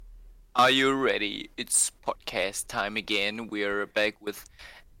Are you ready? It's podcast time again. We're back with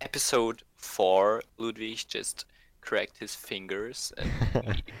episode 4. Ludwig just cracked his fingers and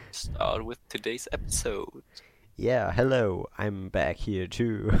we start with today's episode. Yeah, hello, I'm back here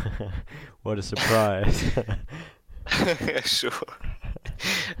too. What a surprise. Sure.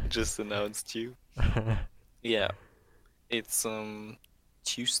 Just announced you. Yeah, it's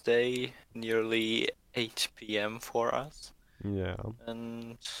Tuesday, nearly 8 p.m. for us, Yeah,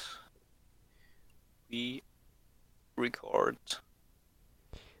 and we record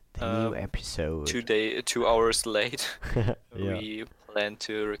the new um episode. 2 hours late. Yeah. We plan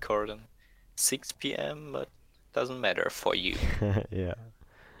to record on 6 p.m., but doesn't matter for you. Yeah.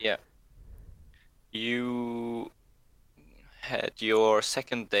 Yeah, you had your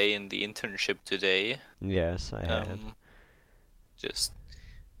second day in the internship today. Yes, I had. Um, just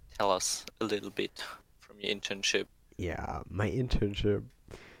tell us a little bit from your internship. Yeah, my internship.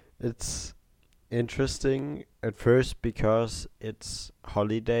 It's interesting at first because it's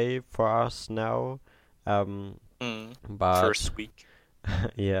holiday for us now. Um, Mm, but first week.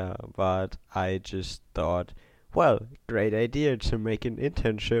 yeah, but I just thought, well, great idea to make an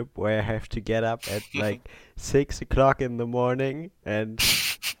internship where I have to get up at like 6 o'clock in the morning, and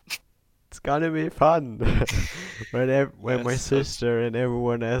it's gonna be fun. When my Yes, that's sister and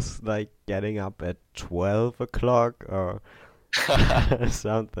everyone else like getting up at 12 o'clock or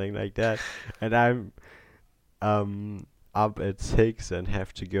something like that, and I'm um up at 6 and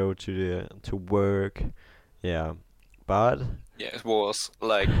have to go to work. Yeah, but yeah. It was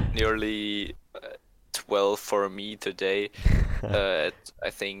like nearly 12 for me today. At I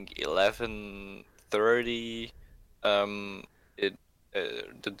think 11:30, um, it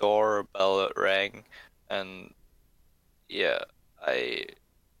the doorbell rang, and yeah, I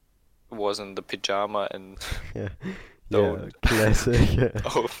was in the pajama and yeah, yeah, don't classic.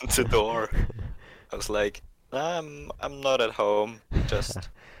 open the door. I was like, I'm not at home. Just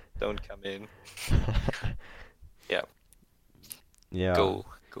don't come in. Yeah, Yeah, go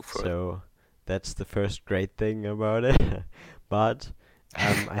for it. so that's the first great thing about it. But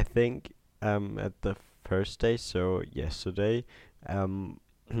I think at the first day, so yesterday, um,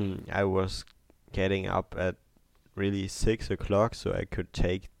 Mhm. I was getting up at really 6 o'clock, so I could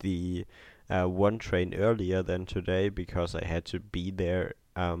take the one train earlier than today because I had to be there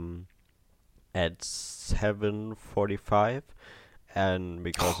at 7:45, and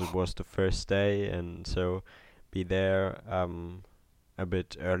because it was the first day, and so be there a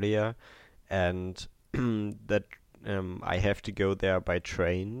bit earlier, and that I have to go there by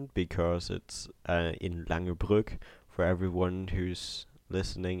train because it's in Langebrück for everyone who's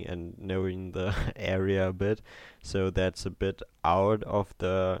listening and knowing the area a bit. So that's a bit out of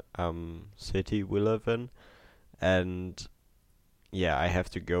the city we live in, and yeah, I have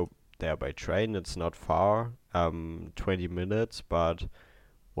to go there by train. It's not far, 20 minutes, but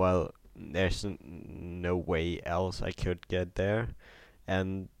well, there's no way else I could get there,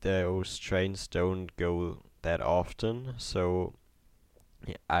 and those trains don't go that often, so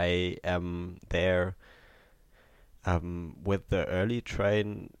I am there with the early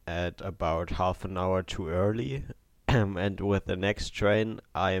train at about half an hour too early, and with the next train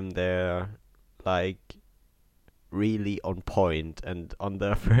I am there like really on point. And on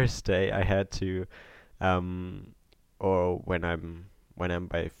the first day I had to um or when I'm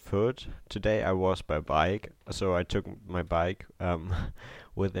by foot. Today I was by bike, so I took my bike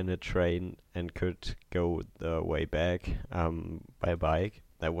within a train and could go the way back by bike.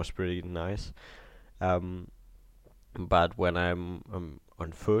 That was pretty nice. Um, but when I'm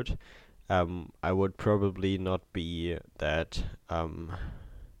on foot, I would probably not be that um,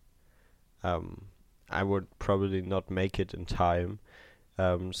 I would probably not make it in time.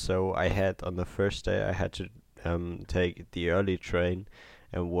 So I had on the first day I had to take the early train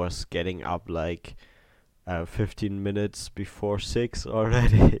and was getting up like 15 minutes before 6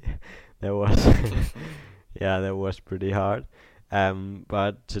 already. That was yeah, that was pretty hard.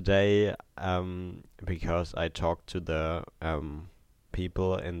 But today, because I talked to the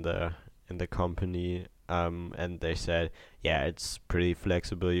people in the company, and they said, yeah, it's pretty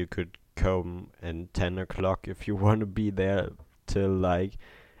flexible. You could come at 10 o'clock if you want to be there till like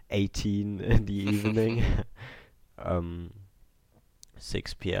 18 in the evening. um,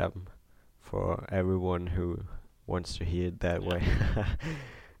 6 p.m. for everyone who wants to hear it that Yeah. way.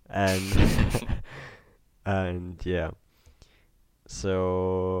 and and yeah,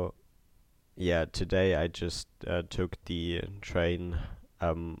 so yeah, today I just took the train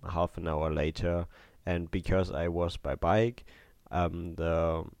half an hour later, and because I was by bike,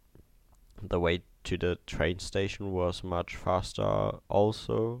 the way to the train station was much faster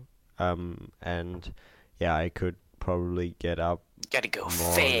also. and yeah, I could probably get up Gotta go more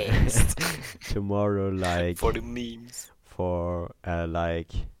fast tomorrow, for like the memes. for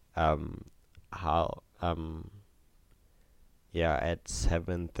um how yeah, at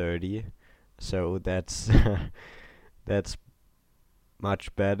 7:30. So that's that's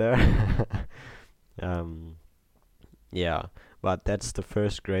much better. um yeah, but that's the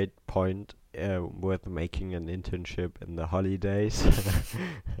first great point with making an internship in the holidays.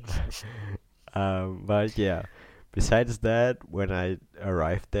 But yeah, besides that, when I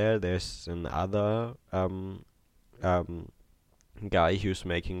arrived there, there's another um guy who's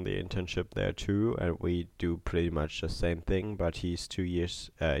making the internship there too, and we do pretty much the same thing, but he's 2 years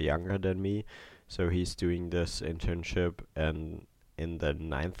younger than me, so he's doing this internship and in the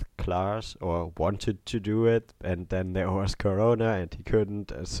ninth class, or wanted to do it, and then there was Corona and he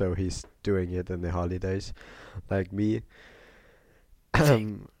couldn't, so he's doing it in the holidays, like me.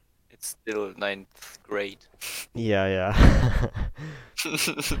 Dang, it's still ninth grade. Yeah, yeah.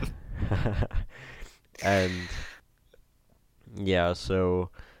 And yeah, so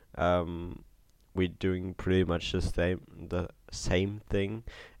um we're doing pretty much the same thing.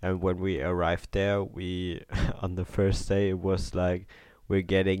 And when we arrived there, we on the first day it was like we're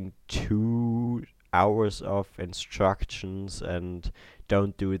getting 2 hours of instructions, and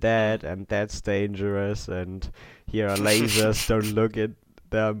don't do Mm. that, and that's dangerous, and here are lasers, don't look at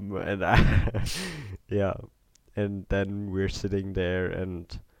them, and yeah, and then we're sitting there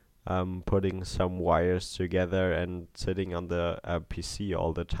and putting some wires together and sitting on the PC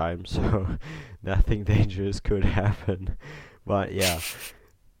all the time, so nothing dangerous could happen. But yeah,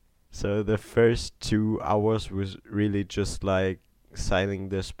 so the first 2 hours was really just like signing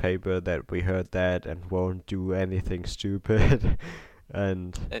this paper that we heard that and won't do anything stupid,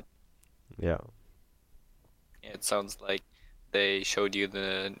 and It, yeah. yeah, it sounds like they showed you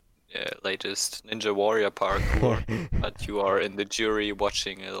the latest Ninja Warrior parkour, but you are in the jury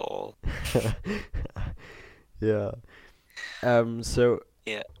watching it all. Yeah. So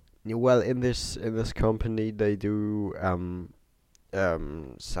Yeah. well, in this company they do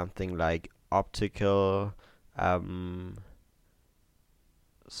something like optical um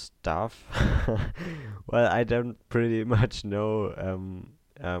stuff. Well, I don't pretty much know.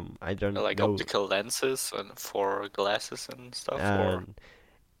 I don't Like know. optical lenses and for glasses and stuff, or And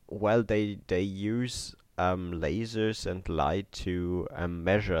well, they use lasers and light to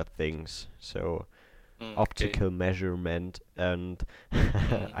measure things. So okay. optical measurement, and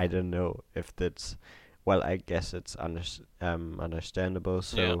Mm, I don't know if that's, well, I guess it's understandable. yeah.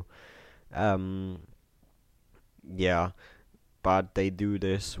 So um yeah, but they do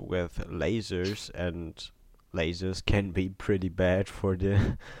this with lasers, and lasers can be pretty bad for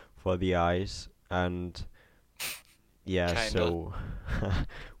the for the eyes, and yeah, Kinda. so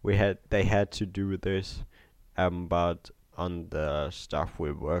they had to do this, but on the stuff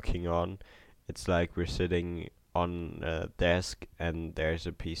we're working on, it's like we're sitting on a desk and there's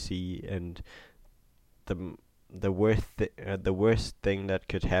a PC, and the m- the worst thing that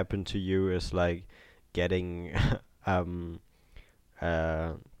could happen to you is like getting um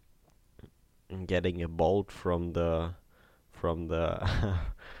uh getting a bolt from the from the,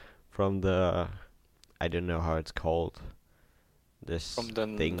 I don't know how it's called, From this the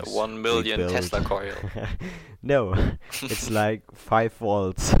things 1 we million build. Tesla coil. No, it's like 5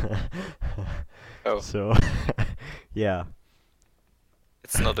 volts. Oh, So yeah,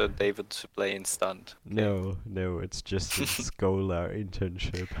 it's not a David Blaine stunt. Okay. no, it's just a scholar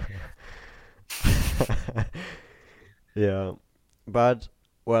internship. Yeah, but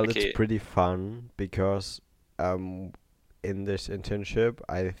well, it's Okay. pretty fun because um in this internship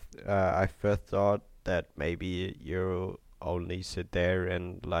I first thought that maybe you only sit there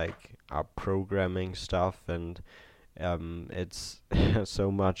and like are programming stuff, and it's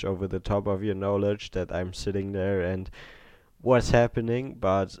so much over the top of your knowledge that I'm sitting there and what's happening,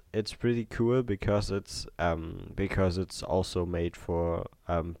 but it's pretty cool because it's also made for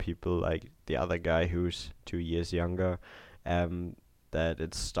people like the other guy who's 2 years younger, um that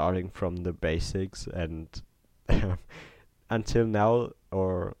it's starting from the basics, and until now,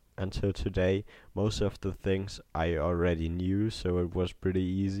 or until today, most of the things I already knew, so it was pretty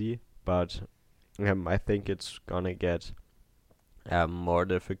easy, but I think it's gonna get more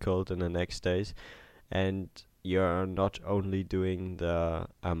difficult in the next days, and you're not only doing the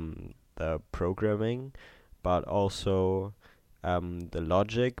programming, but also the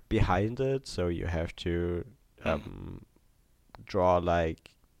logic behind it. So you have to Mm. draw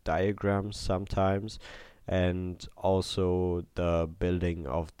like diagrams sometimes, and also the building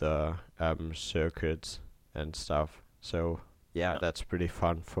of the circuits and stuff. So yeah, Yeah. that's pretty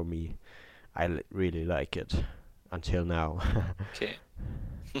fun for me. Really like it until now. Okay.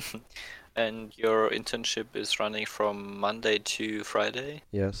 And your internship is running from Monday to Friday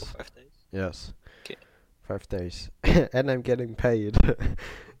for Yes, 5 days? yes, Okay. 5 days, and I'm getting paid.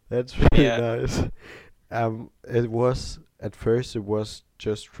 That's really Yeah. nice. It was at first it was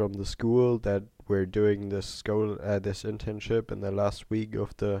just from the school that we're doing this internship in the last week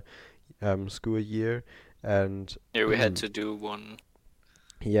of the school year, and Yeah, we had to do one.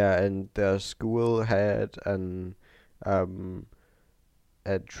 yeah, and the school had um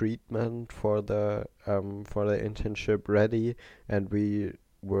a treatment for the internship ready, and we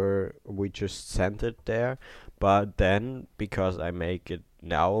just sent it there. But then because I make it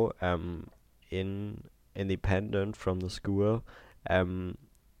now in independent from the school, um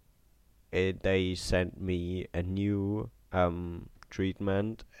they sent me a new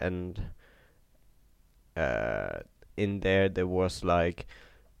treatment, and uh in there was like,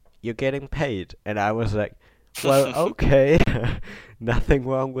 you're getting paid, and I was like, well, okay. Nothing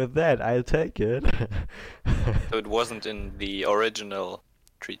wrong with that, I'll take it. So it wasn't in the original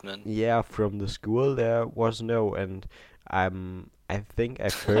treatment. Yeah, from the school there was no, and I think I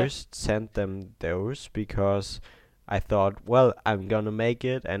first sent them those because I thought, well, I'm gonna make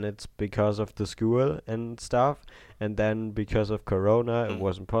it, and it's because of the school and stuff, and then because of Corona it Mm.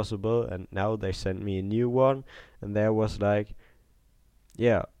 wasn't possible, and now they sent me a new one, and there was like,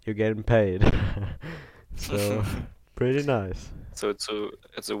 yeah, you're getting paid. So pretty nice. So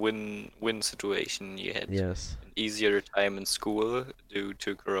it's a win-win situation. You had Yes. an easier time in school due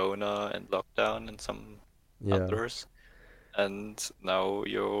to Corona and lockdown and some Yeah. others, and now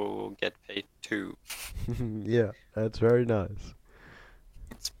you get paid too. Yeah, that's very nice.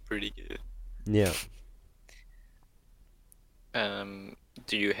 It's pretty good. Yeah. Um,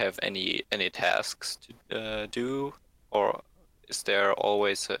 do you have any tasks to do, or is there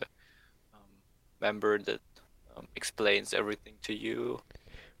always a member that explains everything to you?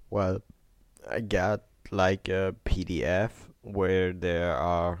 Well, I got like a PDF where there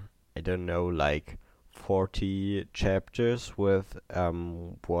are, I don't know, like 40 chapters with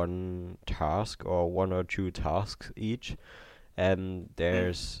one task or one or two tasks each, and Mm.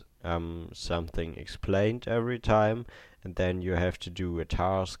 there's something explained every time, and then you have to do a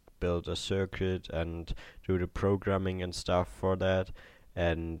task, build a circuit, and do the programming and stuff for that.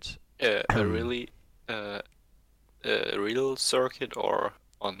 And A really uh, a real circuit or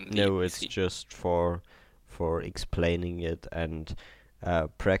on the no, it's PC? just for explaining it and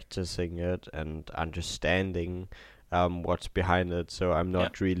practicing it and understanding what's behind it. So I'm Yeah.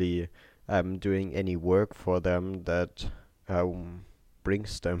 not really doing any work for them that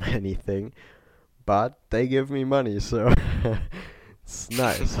brings them anything, but they give me money, so it's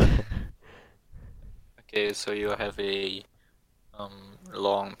nice. Okay, so you have a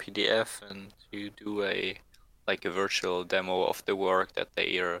long PDF and you do a virtual demo of the work that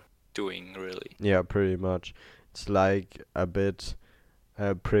they are doing really. Yeah, pretty much. It's like a bit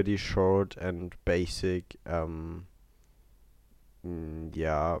pretty short and basic.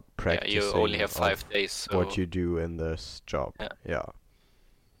 Yeah, Yeah, you only practicing have of 5 days, what so you do in this job. yeah, Yeah.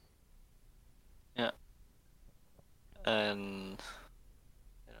 yeah. And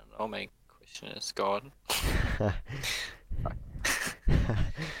I don't know, my question is gone.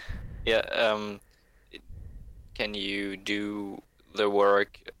 Yeah, it- can you do the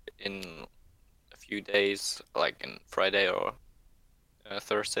work in a few days, like in Friday or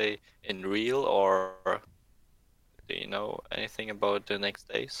Thursday in real, or do you know anything about the next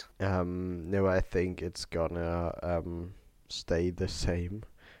days? No, I think it's gonna stay the same.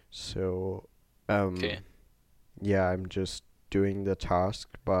 So, Okay. yeah, I'm just doing the task,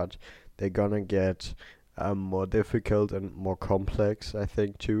 but they're gonna get more difficult and more complex, I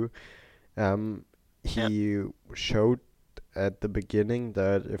think too. Um, Yeah. he showed at the beginning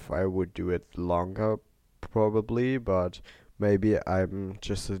that if I would do it longer, probably, but maybe I'm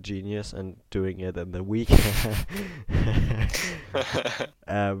just a genius and doing it in the week.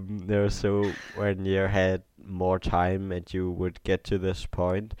 No, so when you had more time and you would get to this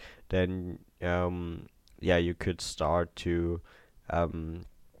point, then yeah, you could start to um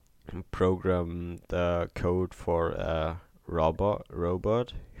program the code for a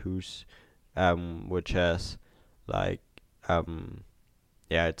robot who's which has like um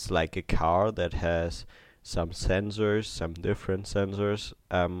yeah, it's like a car that has some different sensors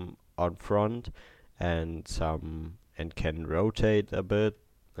on front, and can rotate a bit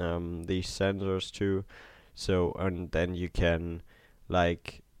these sensors too. So, and then you can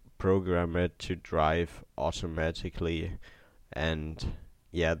like program it to drive automatically, and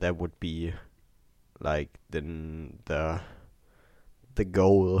yeah, that would be like the the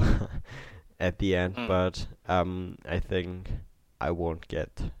goal at the end, Mm. but I think I won't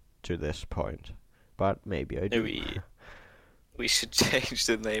get to this point, but maybe I do. We should change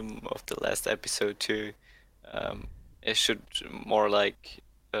the name of the last episode to it should more like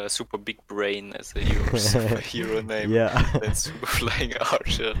Super Big Brain as your superhero name Yeah. than Super Flying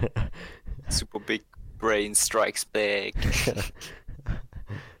Archer. Super Big Brain Strikes Back.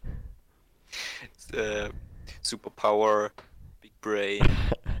 Superpower, Big Brain,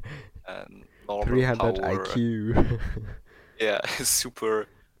 and normal 300 power. IQ. Yeah, super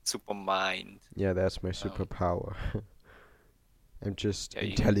mind. Yeah, that's my superpower. I'm just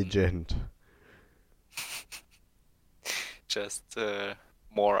intelligent. Just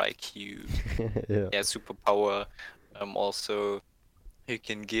more IQ. Yeah, superpower. Also, you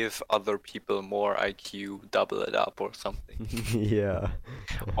can give other people more IQ, double it up or something. Yeah.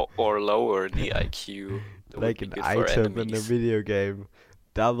 Or lower the IQ. That would Like be an good for item in a enemies. video game.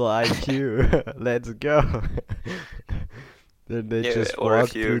 Double IQ. Let's go. Then they Yeah, just or walk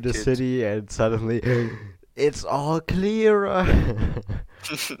if you through the could- city and suddenly it's all clearer.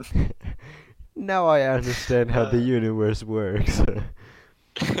 Now I understand how the universe works.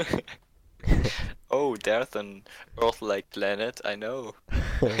 Oh, there's an Earth-like planet. I know.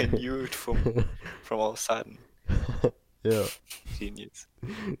 I knew it from all of a sudden. Yeah. Genius.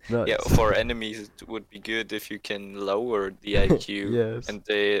 Nice. Yeah, for enemies it would be good if you can lower the IQ Yes. and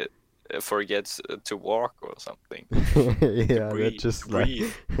they forget to walk or something. Yeah, they're breathe, just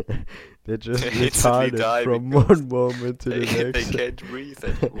breathe. like they're just Instantly retarded die from because one moment to the They next. can't breathe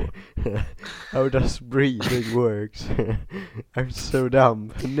anymore. How does breathing works? I'm so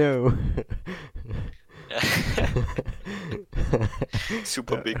dumb. No.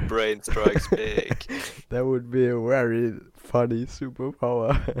 Super Big Brain Strikes Back. That would be a very funny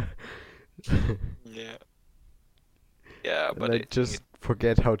superpower. Yeah. Yeah, And but I just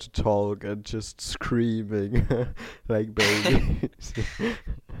forget how to talk and just screaming like babies.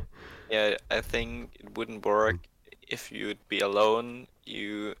 yeah, I think it wouldn't work if you'd be alone.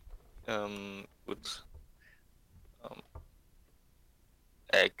 You would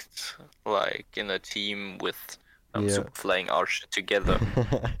act like in a team with Yeah. Super Flying Archer together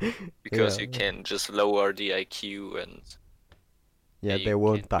because you Yeah. can just lower the IQ and Yeah, you they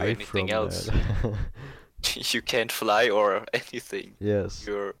won't can't do die anything from else. that. You can't fly or anything. Yes.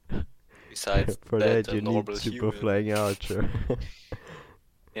 You're besides For that that a you need normal Super human. Flying Archer.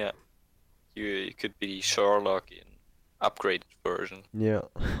 Yeah, you could be Sherlock in upgraded version. Yeah.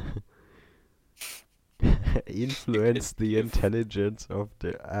 Influence the if- intelligence of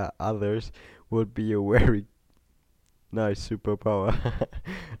the others would be a very nice superpower.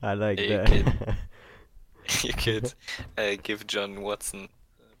 I like Yeah, that. you could give John Watson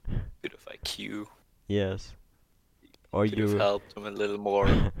a bit of IQ. Yes. Or Could have you helped him a little more.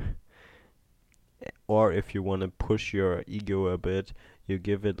 or if you want to push your ego a bit, you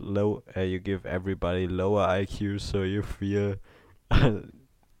give it you give everybody lower IQ so you feel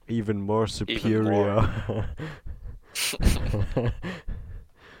even more superior.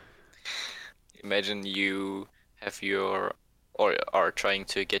 Imagine you have or are trying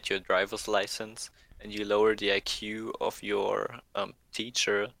to get your driver's license and you lower the IQ of your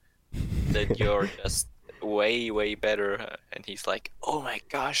teacher, then you're just way better, and he's like, "Oh my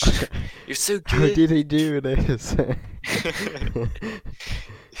gosh, you're so How good! did he do this?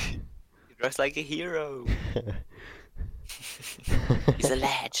 He drives like a hero. He's a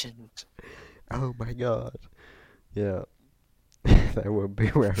legend." Oh my god. Yeah. That would be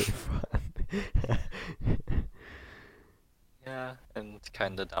very fun. Yeah, and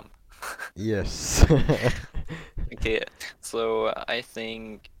kinda dumb. Yes. Okay, so I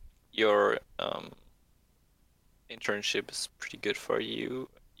think your internship is pretty good for you.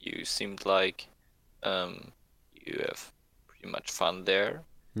 You seemed like you have pretty much fun there,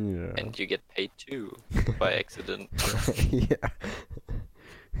 Yeah. and you get paid too by accident. Yeah.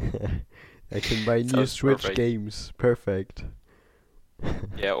 I can buy new Sounds Switch perfect. games. Perfect.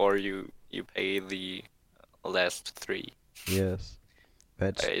 Yeah, or you pay the last 3. Yes.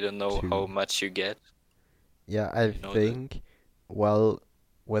 That's I don't know how two. much you get. Yeah, I You know that. think, well,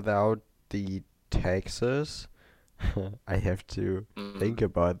 without the taxes, I have to think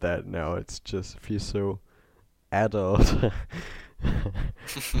about that now. It's just feels so adult.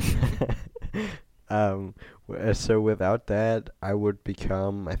 So without that, I would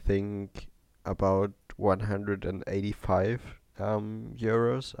become, I think, about 185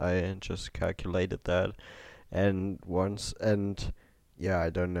 euros. I just calculated that, and yeah, I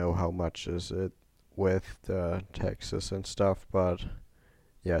don't know how much is it with the taxes and stuff, but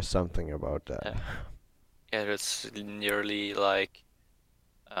yeah, something about that. Yeah, that's nearly like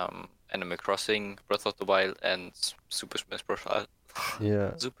Animal Crossing, Breath of the Wild, and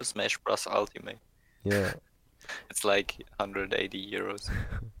Yeah, Super Smash Bros. Ultimate. yeah, It's like 180 euros.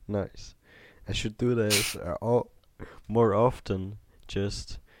 nice. I should do this more often.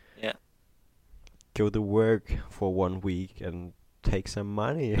 Just Yeah. go to work for 1 week and take some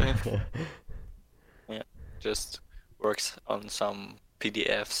money. Yeah. Just works on some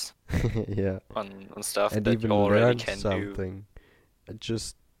PDFs Yeah, on stuff and that you even already learn can do. something.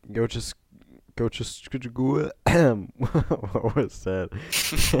 Just go just go to Google. What was that?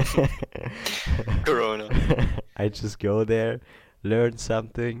 Corona. I just go there, learn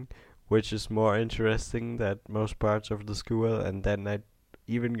something which is more interesting than most parts of the school, and then I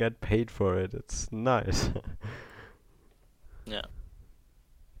even get paid for it. It's nice. Yeah.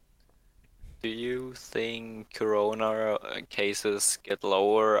 Do you think Corona cases get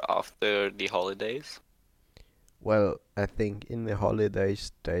lower after the holidays? Well, I think in the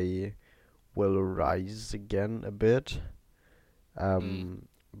holidays they will rise again a bit. Mm.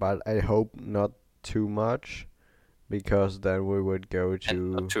 But I hope not too much, because then we would go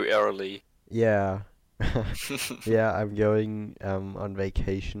And not to, too early. yeah. Yeah, I'm going on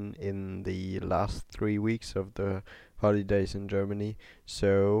vacation in the last 3 weeks of the holidays in Germany.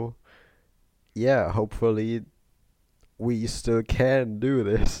 So yeah, hopefully we still can do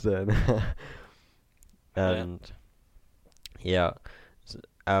this then. Yeah. And yeah,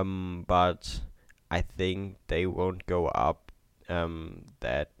 but I think they won't go up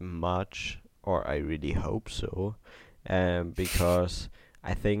that much, or I really hope so, because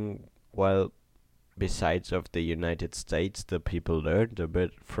I think, well, besides of the United States, the people learned a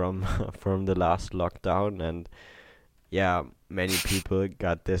bit from from the last lockdown, and yeah, many people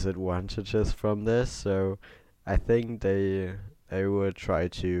got disadvantages from this. So I think they will try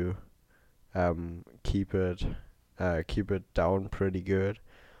to keep it down pretty good,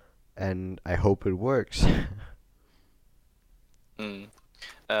 and I hope it works. Mm.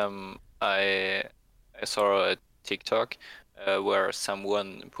 I saw a TikTok where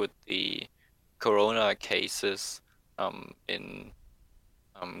someone put the Corona cases in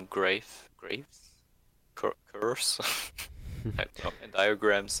graves curves I don't know, in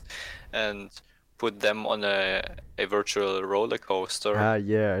diagrams, and put them on a virtual roller coaster Ah,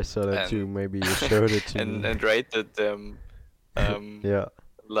 yeah, I saw that too. and Maybe you showed it to me. and rated them. Yeah.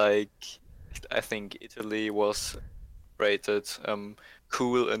 Like I think Italy was rated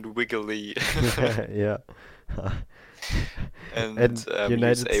cool and wiggly, Yeah. and And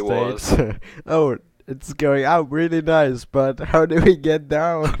United USA States. was Oh, it's going up really nice, but how do we get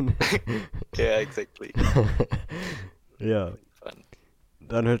down? yeah, exactly. Yeah. Fun.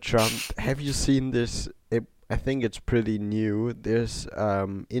 Donald Trump. Have you seen this? I think it's pretty new. This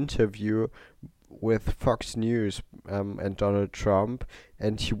interview with Fox News and Donald Trump,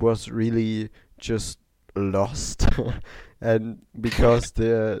 and he was really just lost. And because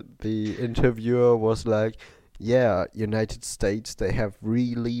the interviewer was like, yeah, United States, they have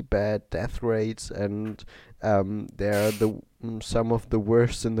really bad death rates, and they're some of the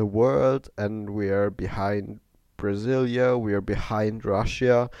worst in the world, and we are behind Brasilia, we are behind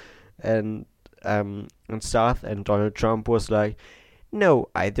Russia, and stuff. And Donald Trump was like, no,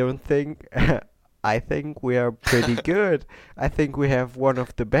 I don't think. I think we are pretty good. I think we have one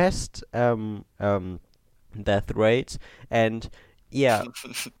of the best death rates, and yeah,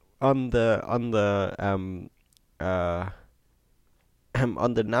 uh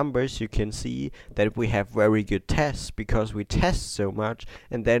on the numbers you can see that we have very good tests because we test so much,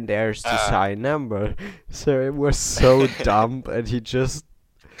 and then there's this Ah. high number. So it was so dumb, and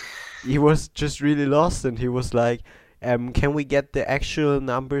he was just really lost, and he was like, can we get the actual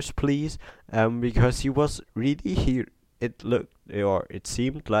numbers, please? Because he was really it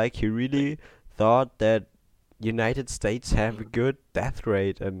seemed like he really thought that United States have a good death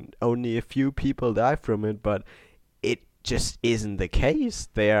rate and only a few people die from it, but it just isn't the case.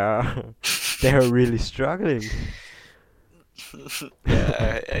 They are really struggling.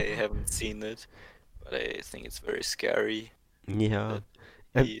 Yeah, I haven't seen it, but I think it's very scary Yeah.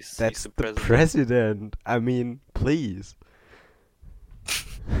 that And he's that's the the president. I mean, please.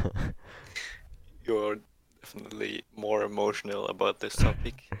 You're definitely more emotional about this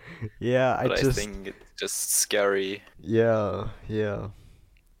topic, Yeah, but I think it's just scary. yeah, yeah.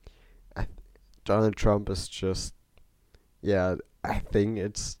 I, Donald Trump is just, yeah, I think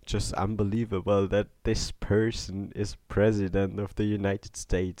it's just unbelievable that this person is president of the United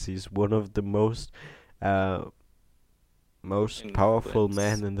States. He's one of the uh, most powerful Influence.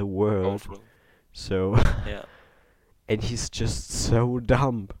 men in the world. Powerful. So, Yeah. and he's just so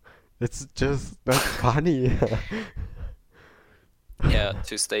dumb. It's just not funny. Yeah,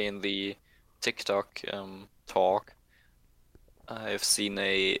 to stay in the TikTok talk, I've seen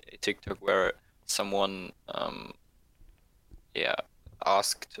a TikTok where someone yeah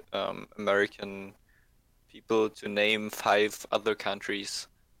asked American people to name 5 other countries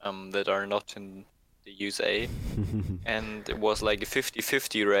that are not in the USA, and it was like a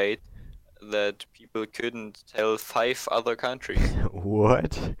 50-50 rate that people couldn't tell 5 other countries.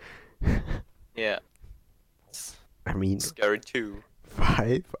 What? Yeah, it's I mean, scary too.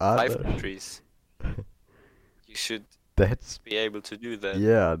 five other. Five countries. You should That's be able to do that.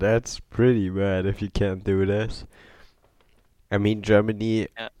 yeah, that's pretty bad if you can't do this. I mean, Germany,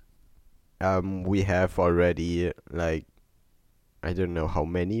 Yeah. we have already like I don't know how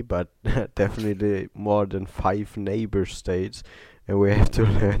many, but definitely more than 5 neighbor states, and we have to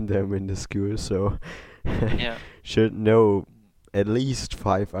learn them in the school. So Yeah. should know at least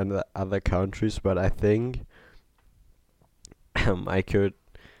 5 other countries. But I think I could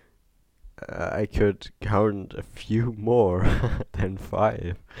count a few more than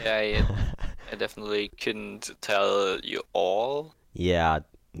 5. Yeah, I definitely couldn't tell you all. Yeah,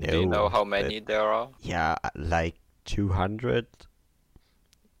 Do you know no, how that many there are? yeah, like 200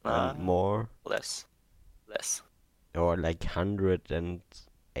 and Uh, more, less. Less. or like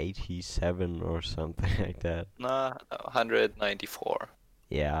 187 or something like that. Nah, no, 194.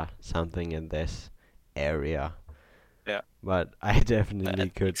 Yeah, something in this area. Yeah, But I definitely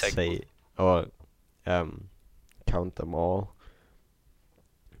could exactly. say or um count them all.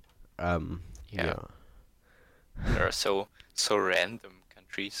 Yeah, Yeah. there are so random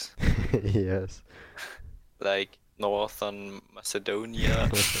countries Yes. like Northern Macedonia,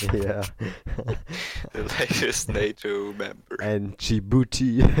 Yeah. the latest NATO member. And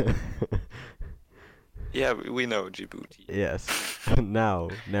Djibouti. Yeah, we know Djibouti. Yes. Now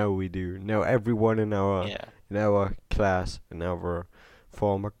we do. Now everyone Yeah, in our class, in our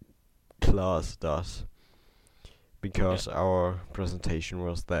former class does. yeah. Because our presentation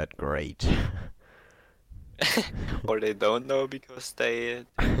was that great. Or they don't know because they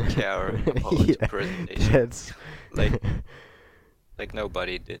didn't care about the Yeah, presentation. that's Like like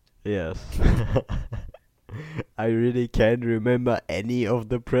nobody did. yes. I really can't remember any of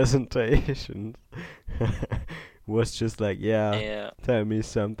the presentations. Was just like, yeah, Yeah, tell me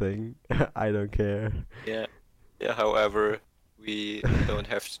something. I don't care. yeah, yeah. However, we don't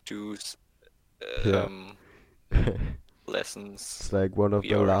have to do Yeah. um It's lessons. like one of We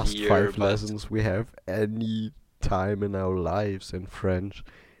the are last here, 5 but lessons we have any time in our lives in French.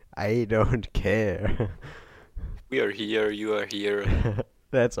 I don't care. we are here. You are here.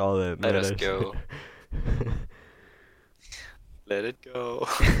 That's all that Let us matters. go. Let it go.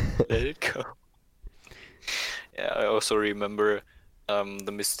 Let it go. Yeah, I also remember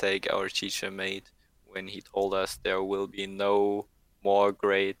the mistake our teacher made when he told us there will be no more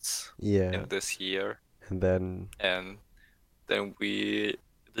grades Yeah, in this year, and then and then we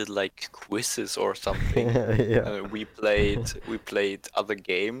did like quizzes or something. yeah, We played other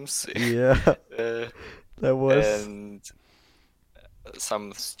games, yeah, uh, that was and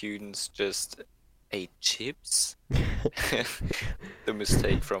some students just ate chips. The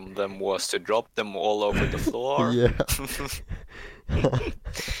mistake from them was to drop them all over the floor. yeah.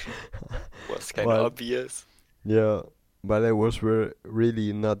 Was kind of But obvious. yeah, but I was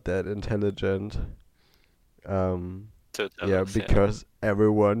really not that intelligent. Um, To tell yeah, us, yeah. because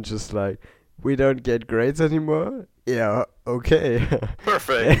everyone just like, we don't get grades anymore. Yeah, okay.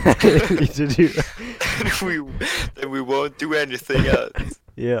 Perfect. I need to do that. then we won't do anything else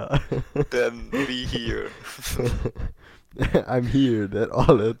Yeah. than be here. I'm here. That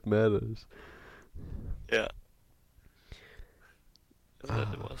all that matters. Yeah, that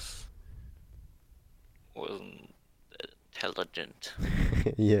Ah, wasn't intelligent.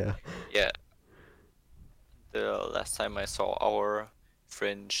 yeah. Yeah, the last time I saw our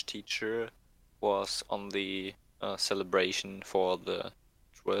French teacher was on the celebration for the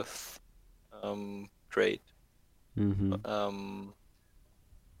 12th grade. Mhm. Um,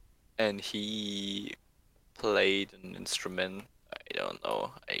 and he played an instrument. I don't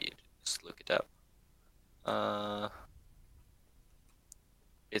know. I just look it up. Uh,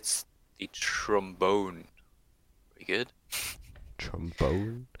 it's the trombone. Very good.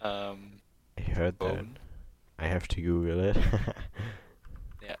 Trombone. I heard that. Trombone. I have to Google it.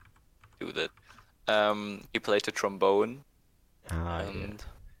 Yeah, do that. He played the trombone, Ah, yeah. and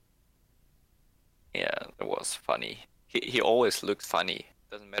yeah, it was funny. He always looked funny.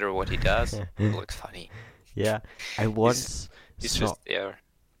 Doesn't matter what he does, he looks funny. Yeah, I He's once he's saw. just there.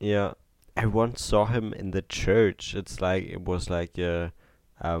 Yeah, I once saw him in the church. It was like a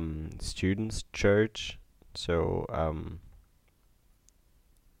students' church. So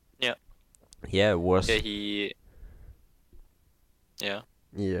Yeah. Yeah, it Yeah, was. yeah.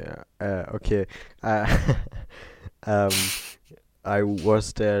 Yeah. Okay. Uh, um, I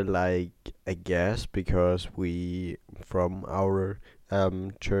was there like I guess because we from our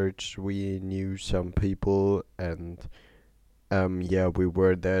church we knew some people, and yeah, we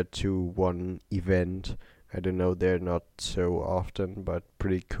were there to one event. I don't know, they're not so often but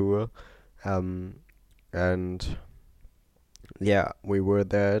pretty cool. Um and yeah, we were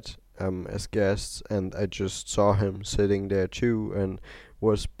there as guests, and I just saw him sitting there too and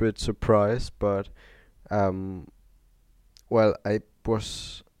was a bit surprised, but um well,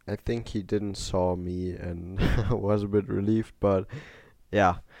 I think he didn't saw me and was a bit relieved, but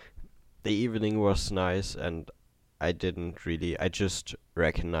yeah, the evening was nice, and I just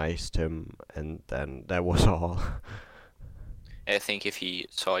recognized him, and then that was all. I think if he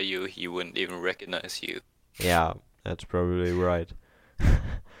saw you, he wouldn't even recognize you. Yeah, that's probably right.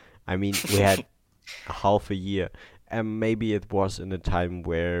 I mean, we had half a year, and maybe it was in a time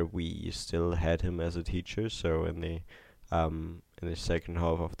where we still had him as a teacher, so in the second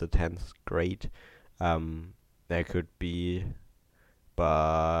half of the 10th grade, um, there could be,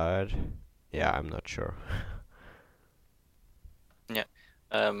 but yeah, I'm not sure. Yeah.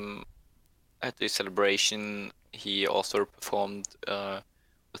 Um, at the celebration, he also performed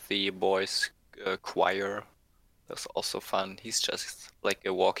with the boys' choir. That's also fun. He's just like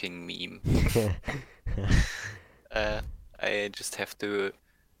a walking meme. Uh, I just have to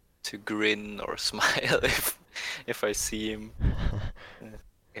grin or smile if I see him.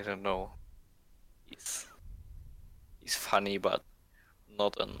 I don't know. He's he's funny, but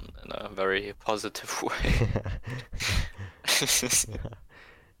not in a very positive way.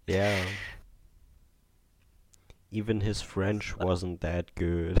 Yeah, even his French wasn't that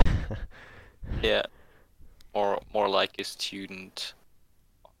good. Yeah, more like a student.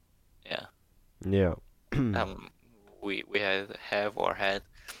 Yeah. Yeah. Um, we had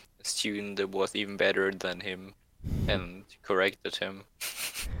a student that was even better than him and corrected him.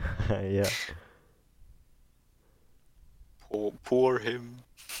 Yeah. Poor him.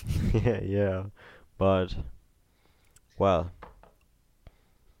 Yeah, yeah. But well,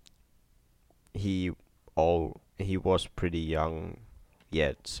 he he was pretty young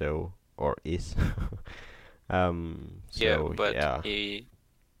yet, so or is. Yeah, So but yeah. he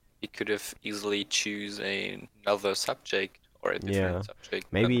could have easily choose another subject or a Yeah. different subject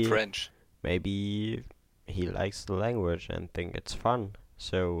than Maybe French. maybe he likes the language and think it's fun.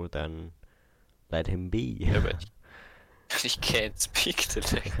 So then let him be. Yeah, but he can't speak the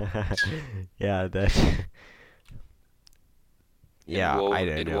language. Yeah, that yeah, I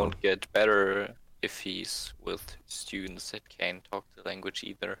don't It know. won't get better if he's with students that can't talk the language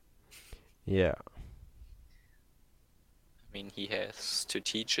either. Yeah. I mean, he has to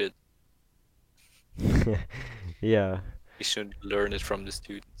teach it. Yeah. He should learn it from the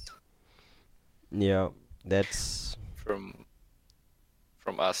students. Yeah. That's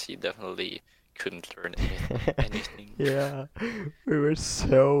From us, he definitely couldn't learn anything. yeah. We were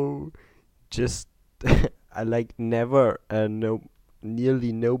so just I like never no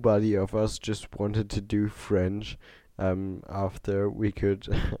nearly nobody of us just wanted to do French after we could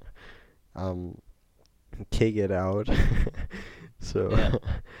um kick it out. So Yeah,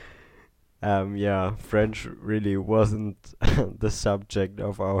 yeah, French really wasn't the subject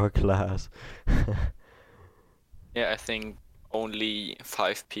of our class. yeah. I think only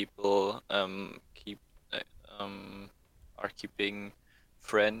 5 people uh, um are keeping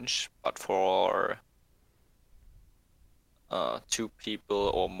French, but for 2 people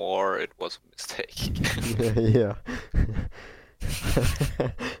or more, it was a mistake. Yeah.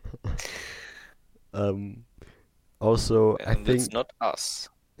 um Also, I And it's think not us.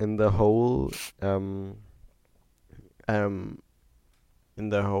 in the whole um um in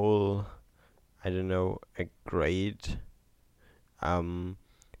the whole I don't know a grade um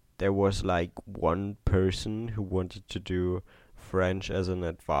there was like one person who wanted to do French as an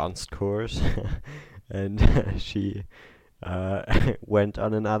advanced course, and she went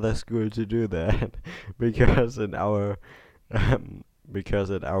on another school to do that because in our um,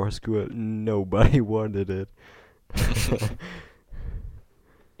 because at our school nobody wanted it.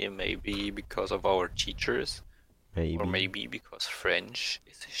 It may be because of our teachers, or Maybe, maybe because French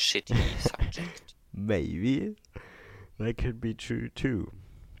is a shitty subject. maybe that could be true too.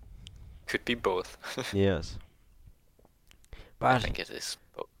 Could be both. Yes, I but think it is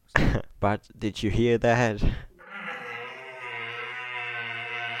both. but did you hear that?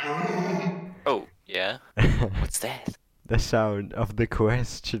 Oh, yeah. What's that? The sound of the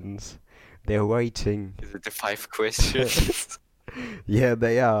questions. They're waiting. Is it the 5 questions? Yeah,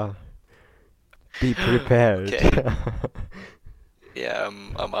 they are. Be prepared. Okay. Yeah,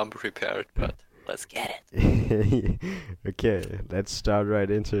 I'm prepared, but let's get it. Okay, let's start right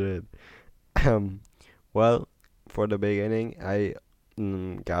into it. Well, for the beginning, I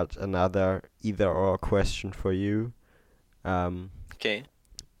got another either/or question for you. Um, Okay.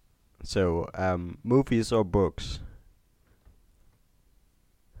 Movies or books?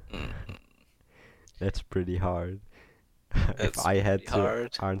 Mm, That's pretty hard. If that's I had pretty to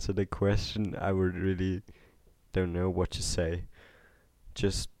hard. answer the question, I would really don't know what to say.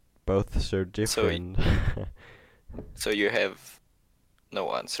 Just both so So different. so you have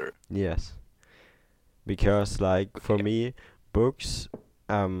no answer. Yes, because like for Okay. me, books,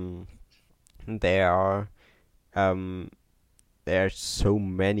 um, there are um, there are so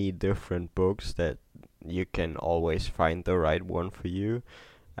many different books that you can always find the right one for you.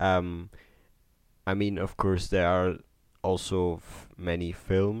 Um, I mean, of course, there are also many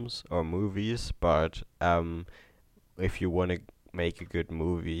films or movies, but if you want to make a good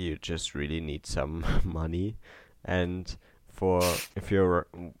movie, you just really need some money. And for if you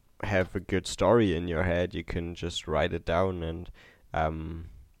have a good story in your head, you can just write it down and um,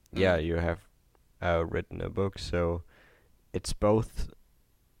 yeah, Mm, you have written a book. So it's both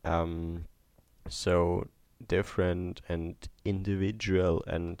um, so different and individual,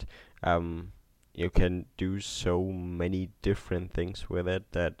 and um, you can do so many different things with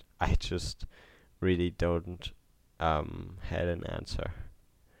it that I just really don't had an answer.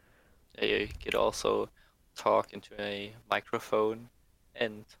 you could also talk into a microphone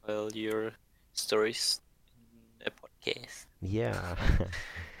and tell your stories in a podcast. Yeah.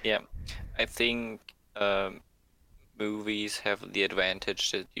 Yeah, I think movies have the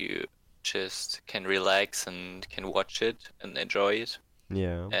advantage that you just can relax and can watch it and enjoy it,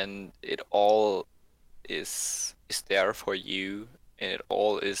 Yeah. and it all is there for you, and it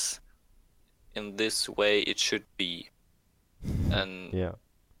all is in this way it should be. And Yeah.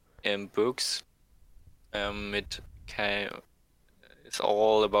 in books, it can it's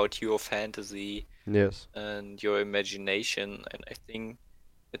all about your fantasy Yes. and your imagination, and I think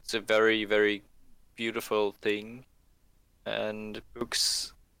it's a very, very beautiful thing. And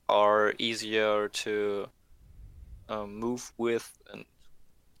books are easier to move with, and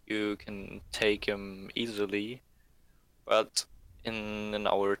you can take them easily. But in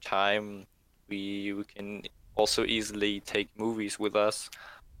our time, we can also easily take movies with us.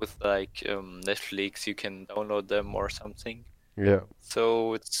 With like Netflix, you can download them or something. Yeah.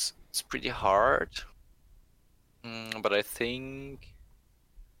 So it's pretty hard. But I think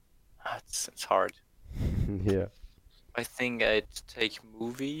it's hard. Yeah. I think I'd take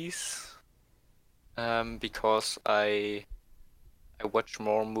movies because I watch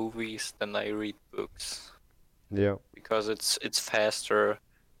more movies than I read books, Yeah. because it's faster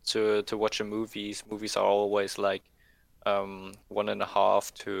to watch a movies. Movies are always like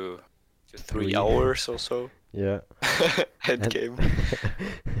 1.5 to 3. 3 hours or so. Yeah. And Endgame.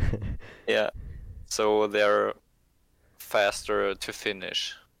 Yeah. So they're faster to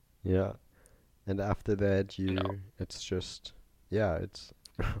finish. yeah. And after that, You know. it's just, yeah, it's,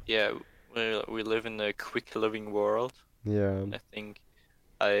 Yeah, we live in a quick living world. yeah, I think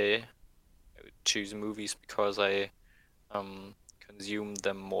I would choose movies because I consume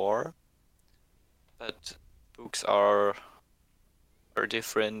them more. But books are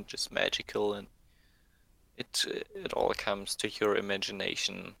different, just magical, and it all comes to your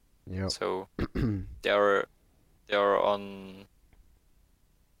imagination. yeah, So they're they're on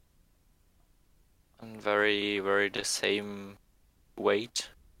very, very the same weight,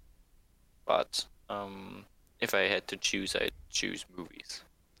 but if I had to choose, I'd choose movies.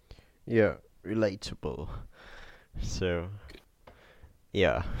 yeah, relatable. So, Good.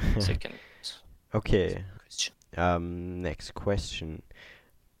 yeah. Second Okay. question. Next question.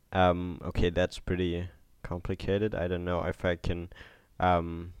 Okay, that's pretty complicated. I don't know if I can,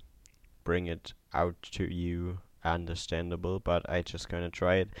 um, bring it out to you understandable, but I just gonna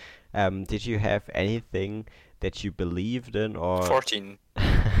try it. Did you have anything that you believed in, or 14.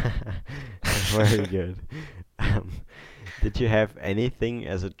 very good. Um, did you have anything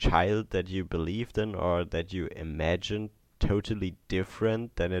as a child that you believed in or that you imagined totally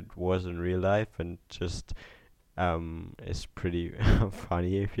different than it was in real life, and just is pretty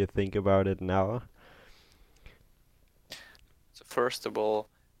funny if you think about it now? So first of all,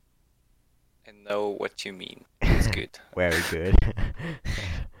 I know what you mean. That's good. Very good.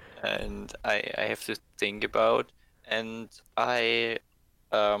 And I have to think about, and I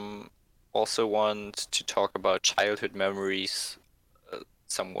um also want to talk about childhood memories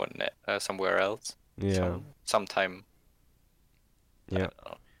somewhere else, Yeah. sometime. I Yeah. don't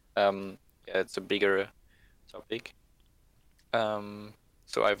know. Yeah, it's a bigger topic.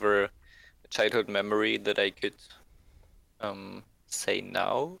 So I have a childhood memory that I could say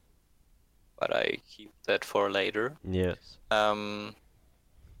now, but I keep that for later. Yes. Um,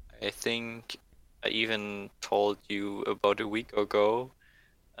 I think I even told you about a week ago.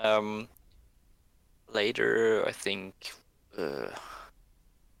 Um, Later, I think uh,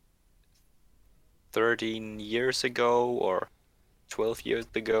 13 years ago or 12 years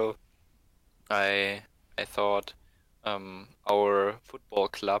ago, I I thought our football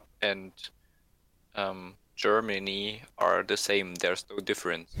club and Germany are the same. There's no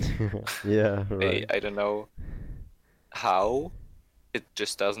difference. Yeah, I right. I don't know how it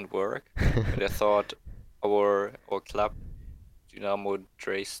just doesn't work, but I thought our club Dynamo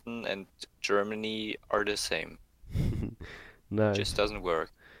Dresden and Germany are the same. It just Nice. doesn't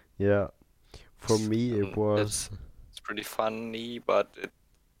work. Yeah. For me, it That's was. it's pretty funny, but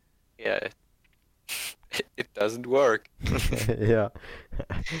yeah, it doesn't work. Yeah.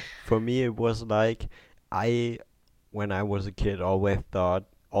 For me, it was like I, when I was a kid,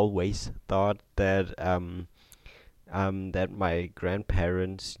 always thought that that my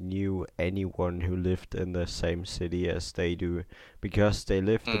grandparents knew anyone who lived in the same city as they do, because they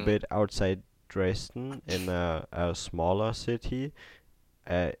lived a Mm, bit outside Dresden in a smaller city.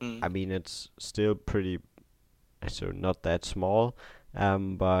 Uh, I mm, mean, it's still pretty, so not that small,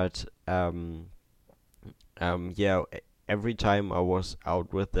 but yeah. Every time I was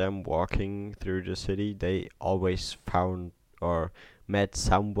out with them walking through the city, they always found or met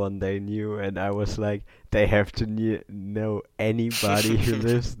someone they knew, and I was like, they have to know anybody who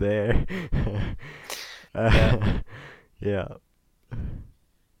lives there. yeah, uh, yeah, yeah.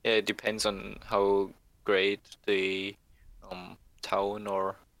 It depends on how great the town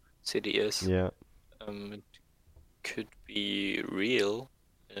or city is. yeah, It could be real.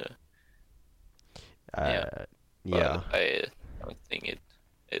 Yeah, uh, yeah, but I don't think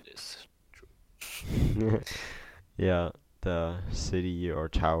it is true. yeah. The city or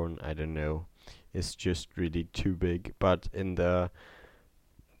town, I don't know, is just really too big. But in the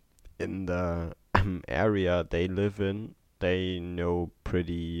area they live in, they know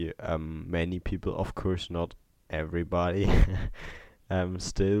pretty many people. Of course, not everybody,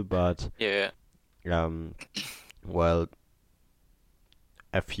 still, but Yeah, um, well,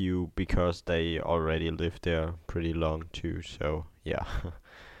 a few because they already live there pretty long too. So yeah,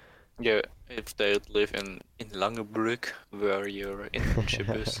 yeah. If they live in Langebrück, where your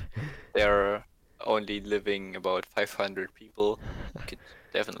internship is, they're only living about 500 people. You could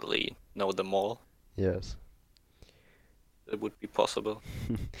definitely know them all. yes. That would be possible.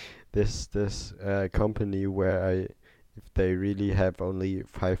 This company where if they really have only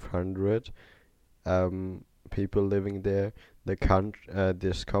 500 people living there,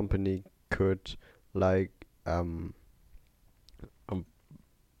 this company could like um um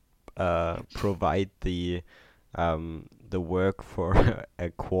provide the work for a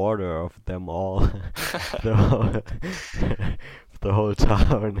quarter of them all, the whole the whole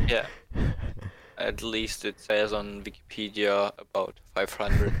town. Yeah, at least it says on Wikipedia about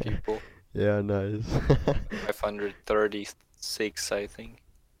 500 people. Yeah, nice. 536, I think.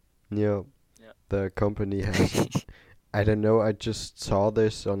 Yeah, Yeah. the company has. I don't know. I just saw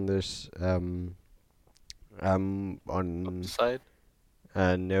this on this on Website.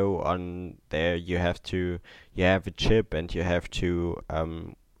 no, on there you have a chip and you have to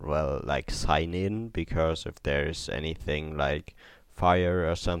well, like, sign in, because if there's anything like fire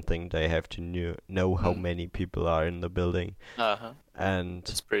or something, they have to know how Mm. many people are in the building. Uh-huh. And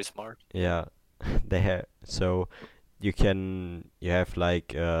That's pretty smart. yeah, they have, so you have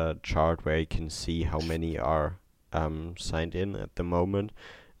like a chart where you can see how many are signed in at the moment,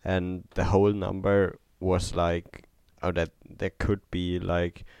 and the whole number was like, oh, that there could be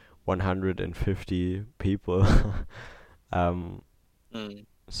like 150 people. um Mm.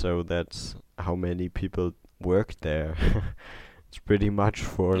 so that's how many people work there. It's pretty much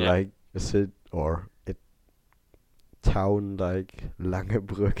for Yeah. like a city or a town like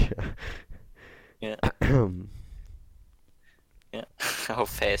Langebrück. Yeah. Yeah. How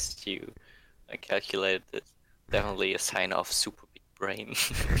fast you calculated this. Definitely a sign of super big brain.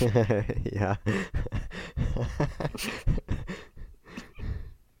 Yeah.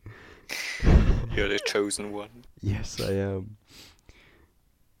 You're the chosen one. Yes, I am.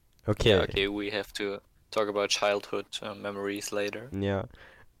 Yeah, Okay. okay, we have to talk about childhood memories later. Yeah.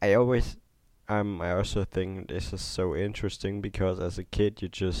 I always I also think this is so interesting because as a kid you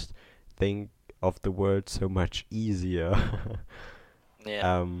just think of the world so much easier. Yeah.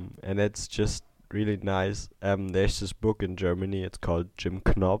 And it's just really nice. There's this book in Germany. It's called Jim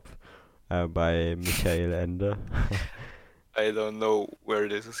Knopf, by Michael Ende. I don't know where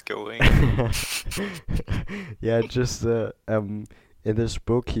this is going. Yeah, just in this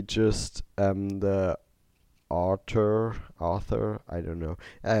book, he just the author, I don't know,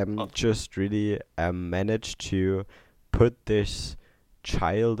 Oh. just really managed to put this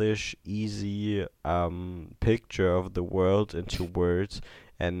childish, easy picture of the world into words.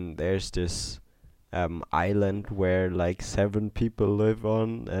 And there's this island where like 7 people live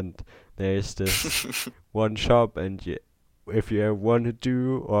on, and there's this one shop, and if you want to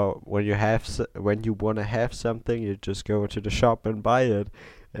do, or when you when you want to have something, you just go to the shop and buy it.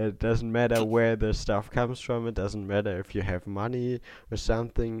 It doesn't matter where the stuff comes from. It doesn't matter if you have money or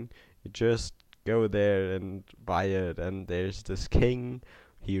something. You just go there and buy it. And there's this king.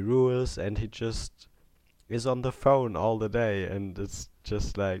 He rules, and he just is on the phone all the day, and it's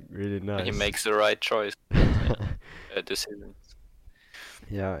just like really And he nice. makes the right choice. Decisions.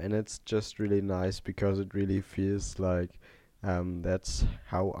 Yeah, and it's just really nice because it really feels like that's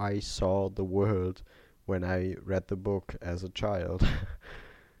how I saw the world when I read the book as a child.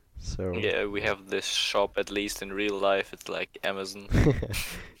 So Yeah, we have this shop at least in real life. It's like Amazon.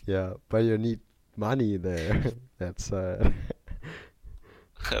 yeah, but you need money there. That's sad.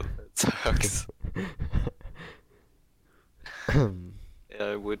 That sucks.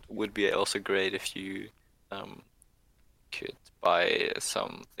 Yeah, it would be also great if you um could buy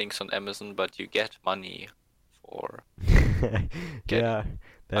some things on Amazon, but you get money for getting Yeah,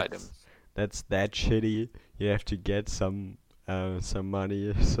 items. that's that shitty. You have to get some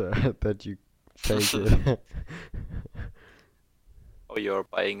money so that you take it. Or you're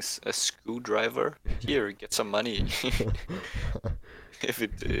buying a screwdriver. Here, get some money. If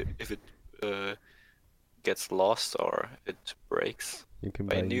it gets lost or if it breaks, You can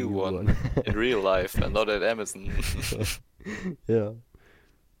buy buy a a new new one one. in real life and not at Amazon. Yeah.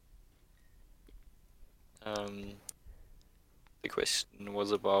 Um, the question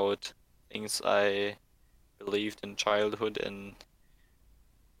was about things I believed in childhood and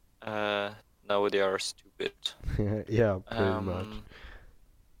now they are stupid. Yeah, pretty much.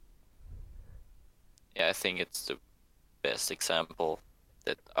 Yeah, I think it's the best example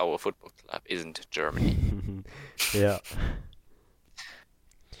that our football club isn't Germany. Yeah.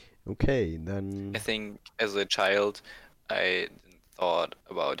 Okay, I then. think as a child, I didn't thought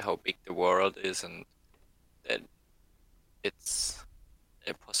about how big the world is and that it's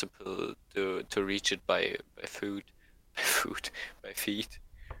impossible to reach it by food, by feet.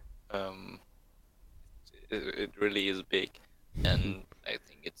 Um, it really is big, and I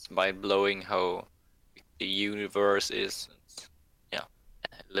think it's mind blowing how big the universe is. It's, yeah,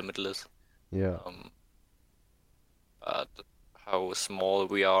 limitless. Yeah. But how small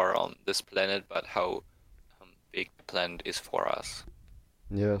we are on this planet, but how big the planet is for us.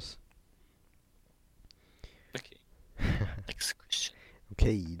 Yes. Okay, next question.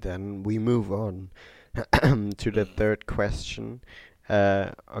 Okay, then we move on to the third question.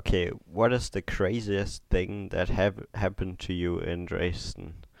 Okay, what is the craziest thing that have happened to you in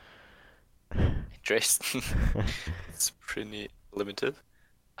Dresden? Dresden. It's pretty limited.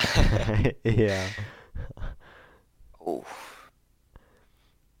 Yeah. Oh,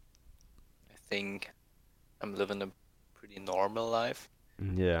 I think I'm living a pretty normal life.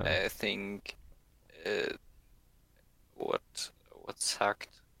 Yeah. I think uh, what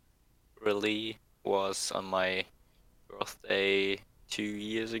sucked really was on my birthday 2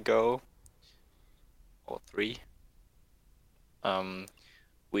 years ago or 3.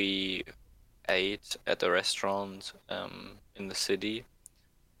 We ate at a restaurant in the city,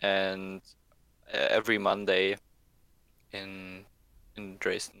 and every Monday in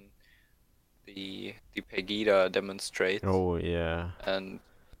Dresden, the Pegida demonstrates, Oh, yeah. and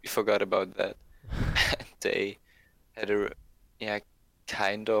we forgot about that. And they had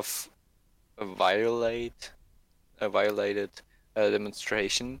kind of a violated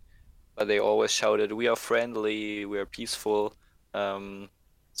demonstration, but they always shouted, "We are friendly, we are peaceful,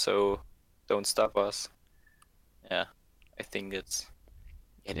 so don't stop us." Yeah, I think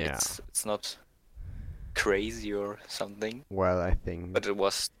Yeah. it's not crazy or something, Well, I think. but it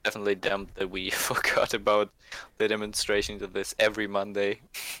was definitely dumb that we forgot about the demonstrations of this every Monday.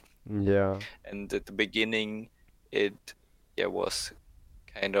 Yeah. And at the beginning, it was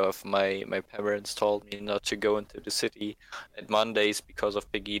kind of my parents told me not to go into the city at Mondays because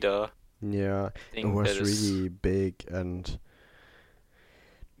of Pegida. Yeah. I It think that was is really big and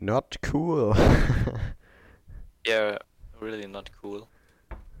not cool. really not cool.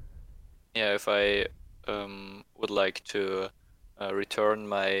 Yeah, if I would like to return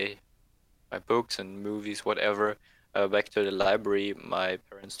my my books and movies, whatever, back to the library. My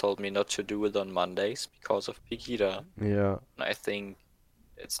parents told me not to do it on Mondays because of Pegida. Yeah. And I think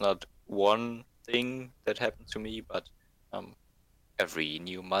it's not one thing that happened to me, but um, every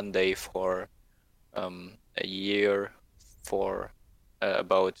new Monday for a year, for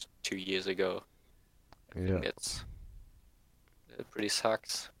about 2 years ago. I Yeah. think that pretty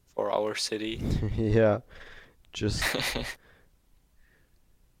sucks for our city. Yeah. Just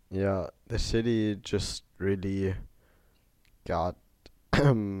yeah, the city just really got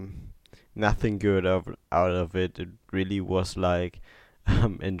nothing good out of it. It really was like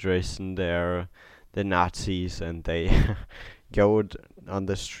in Dresden there the Nazis, and they go on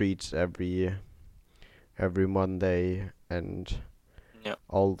the streets every Monday, and Yeah,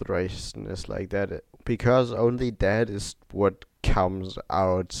 all Dresden is like that. Because only that is what comes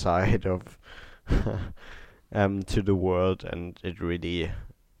outside of to the world, and it really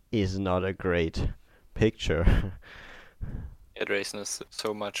is not a great picture. Dresden is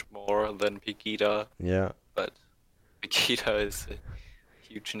so much more than Pegida, Yeah. but Pegida is a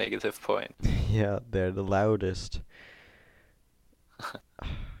huge negative point. Yeah, they're the loudest.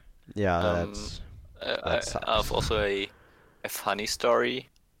 Yeah, Um, that I've sucks. also a funny story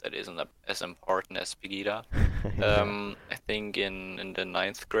that isn't as important as Pegida. Yeah. I think in the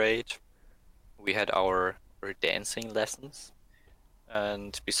ninth grade we had our dancing lessons,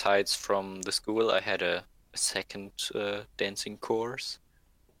 and besides from the school, I had a second dancing course,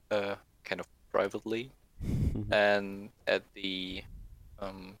 kind of privately, and at the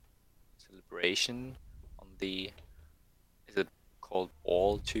celebration on the is it called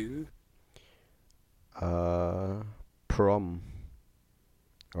ball too? uh, Prom,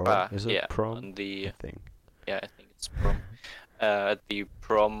 or is it Yeah, prom? on I the think. yeah, I think it's prom. At the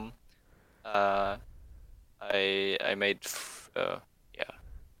prom, uh, I made yeah,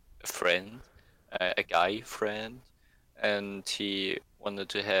 a friend, a guy friend, and he wanted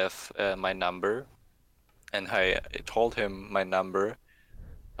to have my number, and I told him my number,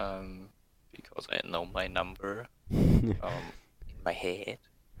 um, because I know my number, in my head.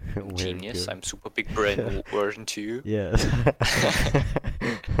 I'm Very genius. good. I'm super big brain version 2. Yes.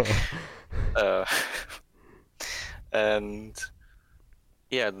 uh, and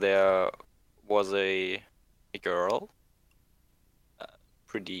yeah, there was a girl uh,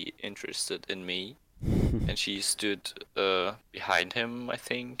 pretty interested in me, and she stood behind him, I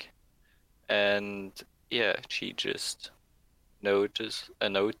think, and yeah, she just notes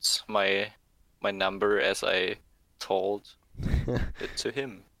my number as I told it to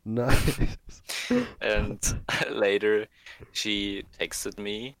him. Nice. And later she texted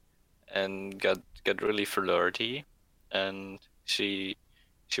me and got really flirty, and she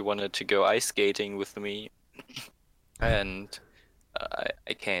wanted to go ice skating with me, and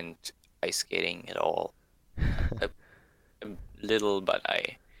I can't ice skating at all. A, a little, but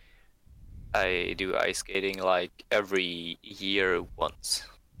I do ice skating like every year once.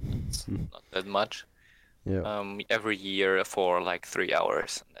 That's not that much. Yeah. Every year for like 3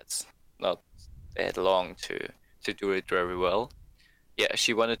 hours, and that's not that long to do it very well. Yeah,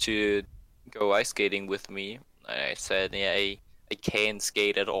 she wanted to go ice skating with me. I said, yeah, I can't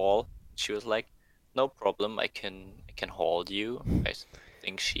skate at all. She was like, no problem, I can hold you.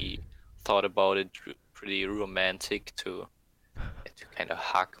 Think she thought about it pretty romantic to kind of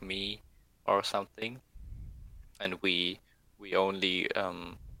hug me or something. And we only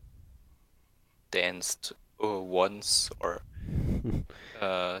danced once or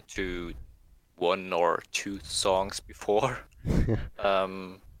to one or two songs before.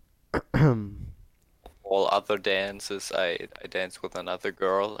 Um, all other dances, I dance with another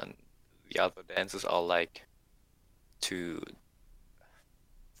girl, and the other dances are like to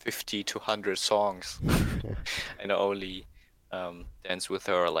 50 to 100 songs. And I only dance with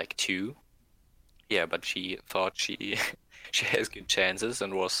her like two. Yeah, but she thought she she has good chances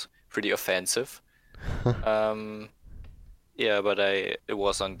and was pretty offensive. Um, yeah, but it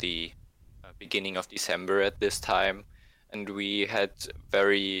was on the beginning of December at this time, and we had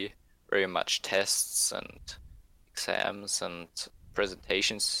very much tests and exams and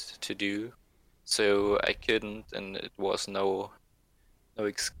presentations to do, so I couldn't, and it was no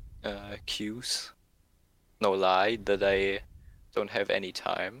excuse, no lie that I don't have any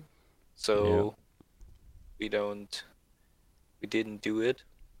time. Yeah. So we don't we didn't do it,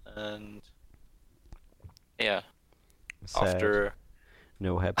 and yeah, Sad. after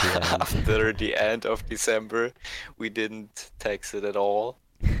No happy end. after the end of December, we didn't text it at all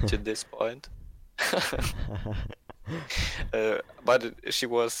to this point. But she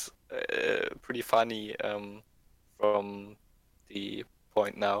was pretty funny from the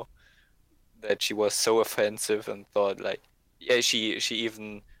point now. that she was so offensive and thought like, yeah, she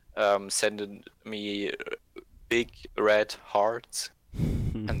even sent me big red hearts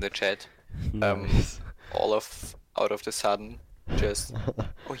in the chat. Nice. All of out of the sudden, just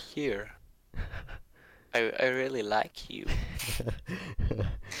oh here, I really like you.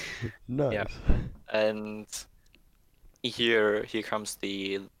 Yeah, Nice. and here comes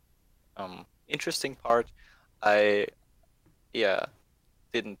the interesting part. I yeah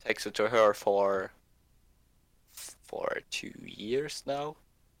didn't text it to her for 2 years now,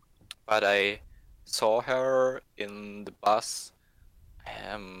 but I saw her in the bus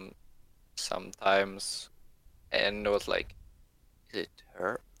um sometimes and I was like, is it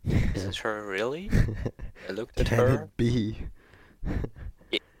her? Is it her really? I looked at Can her. it be?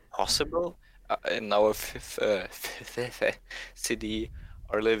 Possible? In our fifth city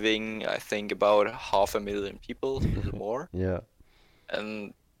are living, I think, about 500,000 people, a little more. Yeah.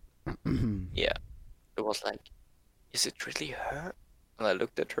 And yeah, it was like, is it really her? And I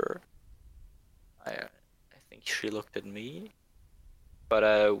looked at her. I think she looked at me,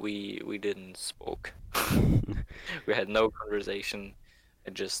 but we didn't spoke. We had no conversation. I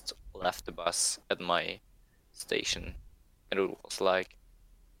just left the bus at my station, and it was like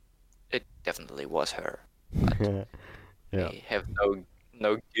it definitely was her, but Yeah. I have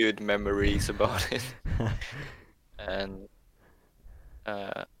no good memories about it. And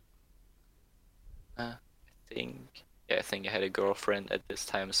uh, I think I had a girlfriend at this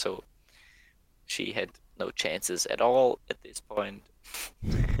time, so she had no chances at all at this point,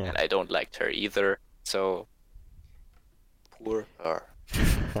 and I don't like her either. So poor her.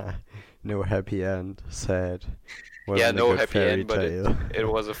 No happy end. Sad. Yeah, Wasn't a no good happy fairy end, but tale. it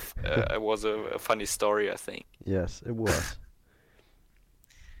was it was a funny story, I think. Yes, it was.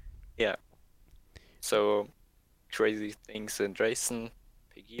 Yeah. So crazy things in Dresden,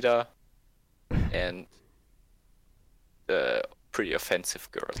 Pegida, and the pretty offensive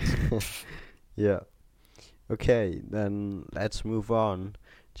girls. Yeah. Okay, then let's move on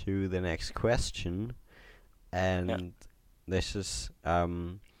to the next question. Yeah. And this is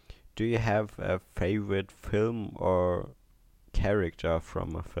do you have a favorite film or character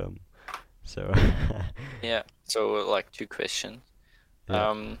from a film? So Yeah. So like two questions.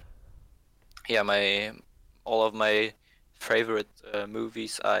 yeah. Yeah, my all of my favorite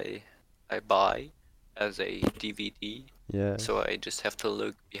movies I buy as a DVD. Yes. So I just have to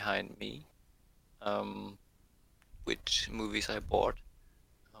look behind me, um, which movies I bought.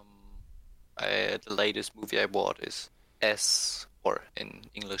 The latest movie I bought is S, or in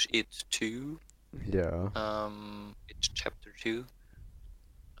English, It 2. Yeah. It's chapter 2.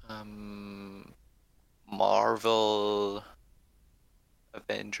 Marvel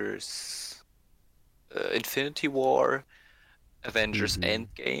Avengers Infinity War, Avengers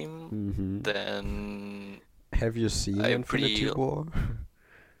Endgame. Mhm. Then Have you seen I Infinity pretty War?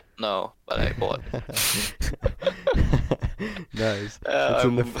 no, but I bought it. Nice. It's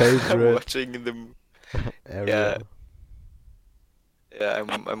in the I'm favorite watching the area. yeah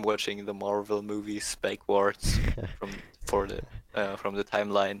I'm watching the Marvel movies backwards from the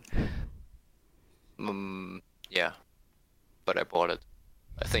timeline. Yeah, but I bought it.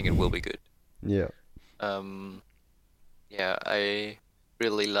 I think it will be good. Yeah. Yeah, I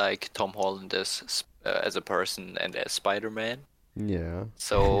really like Tom Holland as a person and as Spider-Man. Yeah.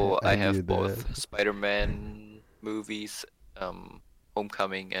 So I I knew have that. both Spider-Man movies,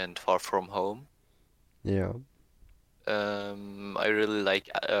 Homecoming and Far From Home. Yeah. I really like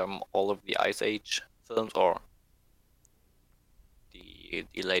all of the Ice Age films, or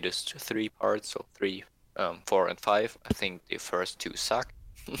the latest three parts, so 3, 4, and 5. I think the first two suck.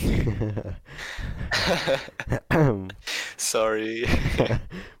 Sorry.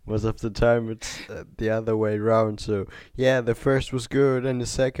 Most of the time it's the other way around. So yeah, the first was good and the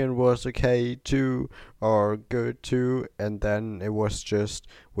second was okay too, or good too, and then it was just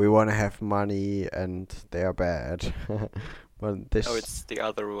we want to have money and they are bad. But No, this, it's the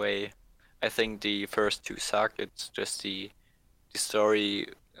other way. I think the first two suck. It's just the story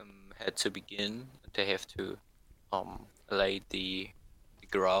had to begin. They have to lay the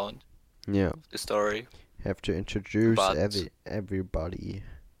ground yeah, of the story. have to introduce But everybody.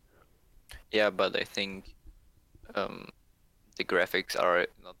 yeah, but I think um the graphics are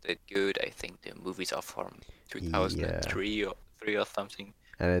not that good. I think the movies are from Yeah, 2003 or 3 or something.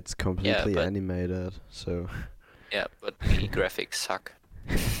 and it's Yeah, completely but animated, so the graphics suck.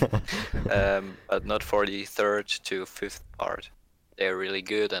 But not for the third to fifth part. They're really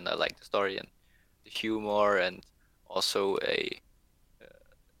good, and I like the story and the humor, and also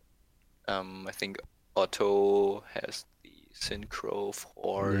I think Otto has the synchro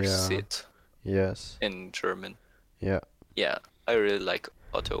for yeah, Sid. Yes. in German. Yeah. Yeah, I really like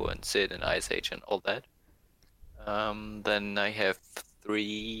Otto and Sid and Ice Age and all that. Then I have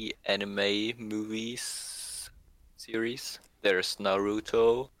three anime movies series. There's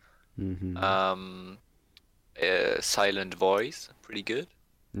Naruto, Mm-hmm. um, Silent Voice, pretty good,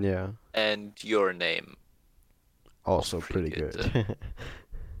 Yeah. and Your Name, also Also pretty pretty good. good.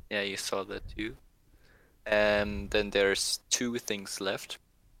 Yeah, you saw that too. And then there's two things left.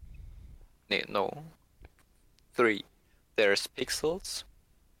 No, three. There's Pixels,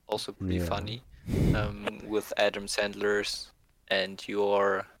 also pretty Yeah. funny, with Adam Sandler's and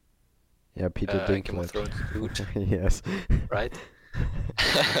your Yeah, Peter Game of Dinklage. Thrones dude, Yes. right?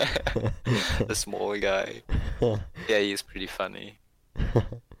 The small guy. Yeah, he's pretty funny.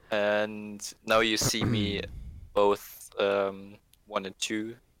 And Now You See Me, both one and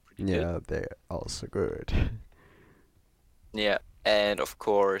two, pretty good. Yeah, they're also good. Yeah, and of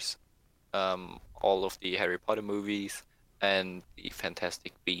course, all of the Harry Potter movies and the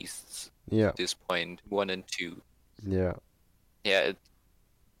Fantastic Beasts Yeah. to this point, one and two. Yeah. Yeah, it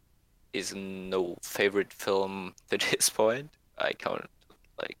is no favorite film to this point. I count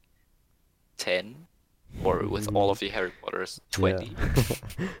like 10, or with all of the Harry Potters, Yeah. 20.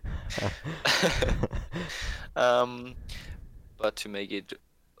 Um, but to make it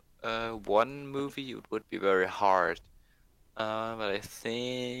one movie, it would be very hard. But I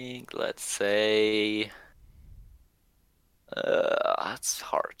think, let's say, that's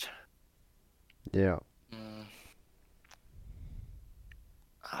hard. Yeah. Mm,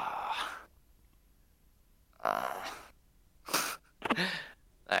 ah, ah.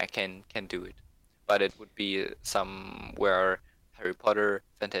 I can do it, but it would be somewhere Harry Potter,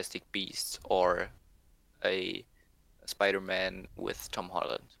 Fantastic Beasts, or a Spider-Man with Tom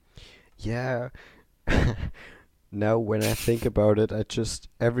Holland. Yeah. Now when I think about it, I just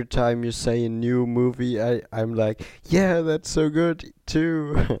every time you say a new movie, I'm like, yeah, that's so good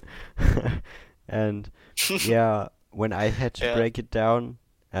too. And yeah, when I had to Yeah. break it down,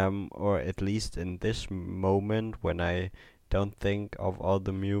 or at least in this moment when I don't think of all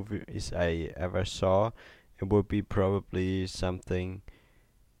the movies I ever saw, it would be probably something.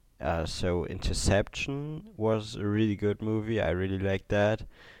 So Interception was a really good movie. I really liked that.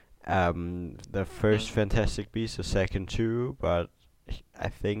 The first Mm. Fantastic Beasts, the second too, but I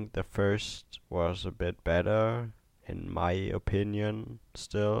think the first was a bit better, in my opinion,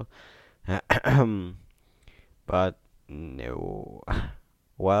 still. But no.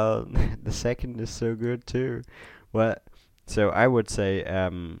 Well, the second is so good too. Well, so I would say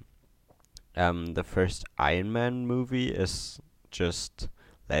the first Iron Man movie is just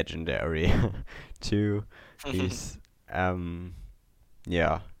legendary. Two is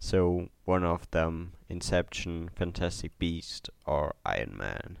yeah, so one of them Inception, Fantastic Beast, or Iron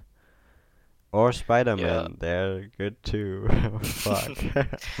Man. Or Spider Yeah. Man, they're good too. Fuck.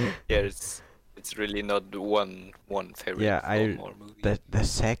 Yeah, it's really not one favorite Yeah, film or movie. the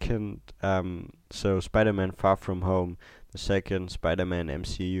second so Spider Man Far From Home, the second Spider Man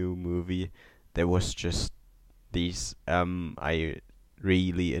MCU movie, there was just these I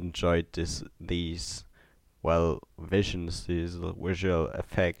really enjoyed these visions, these visual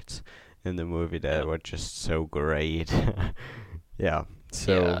effects in the movie Yeah. that were just so great. Yeah,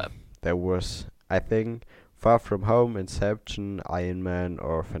 so Yeah. there was, I think, Far From Home, Inception, Iron Man,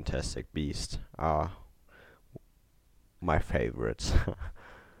 or Fantastic Beast are my favorites.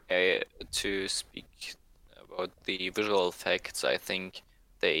 To speak about the visual effects, I think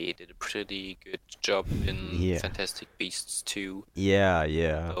they did a pretty good job in Yeah, Fantastic Beasts 2. yeah,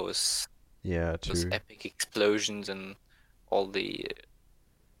 yeah, Those yeah, those true. epic explosions and all the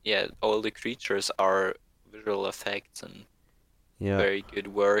all the creatures are visual effects and Yeah, very good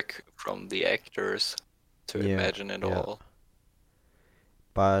work from the actors to yeah, imagine it yeah. all.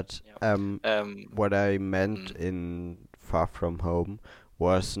 But Yeah. Um, what I meant mm, in Far From Home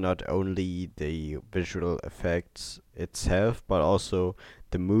was not only the visual effects itself, but also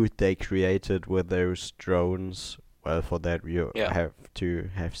the mood they created with those drones. Well, for that you yeah, have to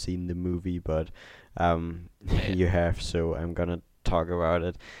have seen the movie, but yeah, you have, so I'm gonna talk about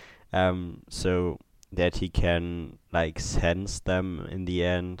it. So that he can like sense them in the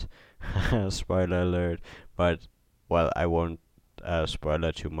end. Spoiler alert. But well, I won't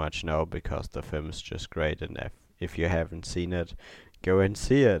spoiler too much now because the film is just great, and if you haven't seen it, go and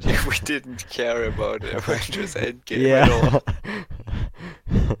see it. yeah. We didn't care about Avengers Endgame at Yeah. all.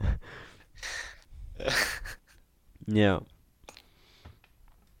 Yeah.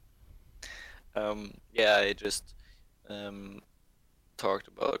 Yeah, I just um talked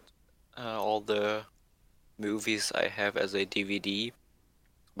about all the movies I have as a DVD.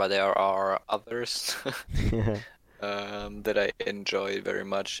 but there are others that I enjoy very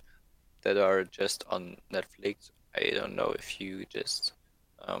much that are just on Netflix. I don't know if you just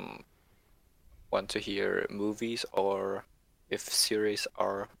um, want to hear movies or if series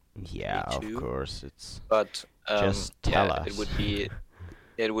are Yeah, okay of too. course. It's But just yeah, tell us.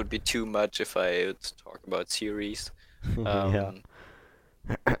 it would be too much if I would talk about series. Yeah.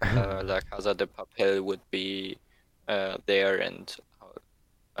 Um, La Casa de Papel would be there, and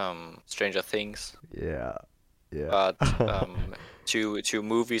Stranger Things. Yeah. Yeah. But two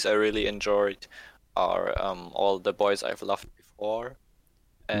movies I really enjoyed are All the Boys I've Loved Before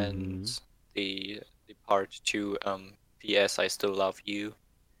and Mhm. the part two P.S. I Still Love You.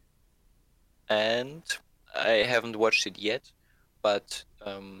 And I haven't watched it yet, but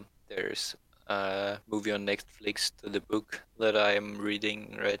there's a movie on Netflix to the book that I'm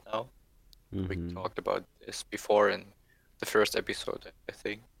reading right now. We Mhm. talked about this before in the first episode, I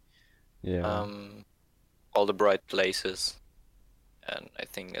think. Yeah. Um, All the Bright Places, and I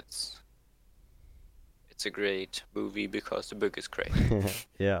think it's a great movie because the book is great.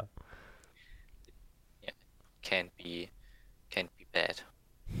 Yeah. Yeah, can't be bad,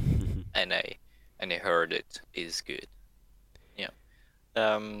 and I heard it is good. Yeah.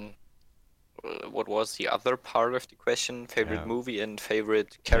 Um, what was the other part of the question? Favorite Um, movie and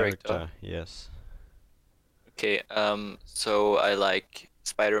favorite character? character, yes. Okay, so I like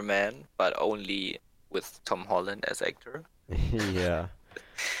Spider-Man, but only with Tom Holland as actor. Yeah.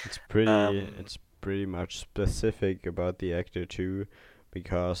 It's Um, pretty much specific about the actor too,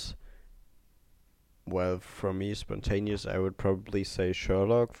 because well, for me, spontaneous, I would probably say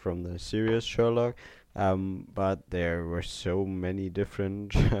Sherlock from the series Sherlock. But there were so many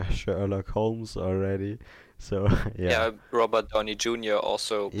different Sherlock Holmes already. So yeah, yeah, Robert Downey Jr.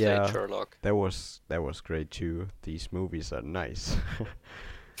 also played yeah, Sherlock. that was great too. These movies are nice.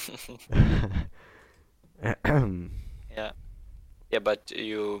 Yeah, yeah, but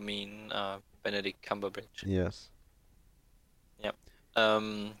you mean Benedict Cumberbatch? Yes. Yeah.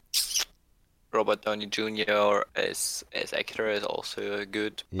 Um, Robert Downey Jr. as actor is also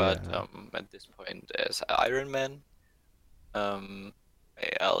good, but Yeah. at this point as Iron Man, um,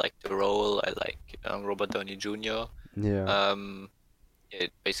 I like the role. I like Robert Downey Jr. Yeah. Um,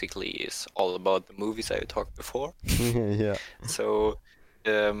 it basically is all about the movies I talked before. Yeah. So,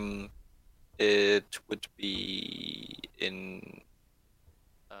 um, it would be in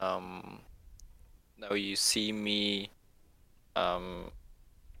um, Now You See Me. Um,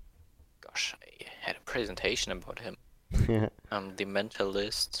 gosh, I had a presentation about him. The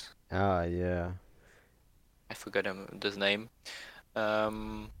Mentalist. Ah, yeah. I forgot his name.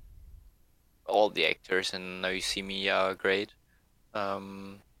 Um, all the actors in Now You See Me are great.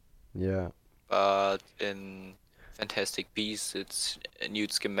 Um, Yeah. but in Fantastic Beasts, it's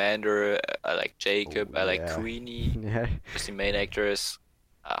Newt Scamander. I like Oh, Jacob. I like yeah. Queenie. Yeah. As the main actors.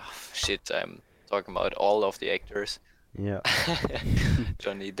 Ah, shit, I'm talking about all of the actors. Yeah.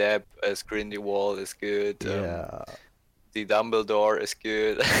 Johnny Depp as Grindelwald is good. Yeah. The Dumbledore is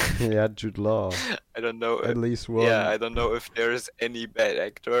good. Yeah, Jude Law. I don't know. At least Yeah, one. I don't know if there's any bad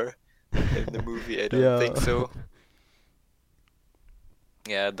actor in the movie. I don't Yeah. think so.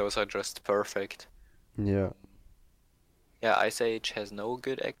 Yeah, those are just perfect. Yeah. Yeah, Ice Age has no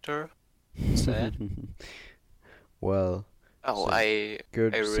good actor. Sad. Well, Oh, so I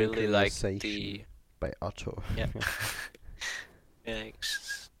good really like synchronization the by Otto. yeah. Yeah,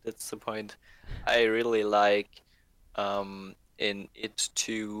 that's the point. I really like in It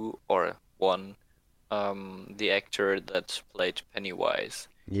 2 or 1 the actor that played Pennywise.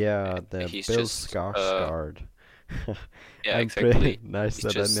 Yeah, the He's Bill just Skarsgård. yeah, I'm pretty exactly. nice He's that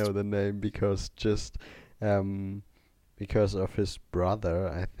I just know the name because just um because of his brother,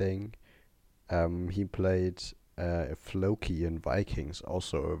 I think. He played Floki in Vikings,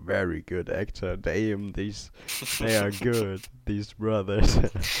 also a very good actor. Damn, they are good, these brothers.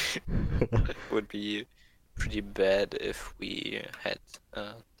 would be pretty bad if we had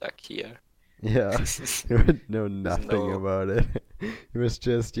Duck here. Yeah, he would know There's nothing no about it. He was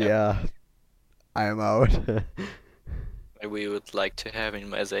just, yeah, yeah, I'm out. we would like to have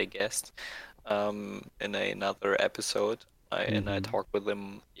him as a guest in another episode. I Mhm. talked with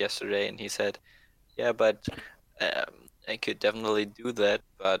him yesterday and he said, yeah, but I could definitely do that,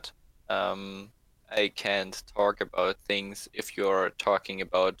 but um, I can't talk about things if you're talking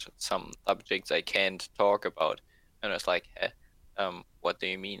about some subjects I can't talk about. And I was like, what do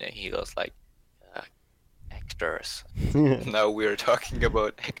you mean? And he was like, uh, actors. Now we're talking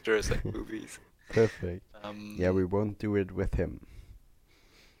about actors and movies. Perfect. Yeah, we Um, won't do it with him.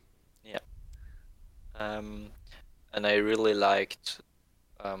 yeah. Um, and I really liked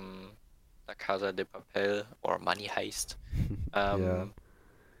La Casa de Papel or Money Heist. Yeah.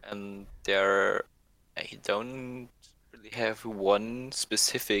 And I don't really have one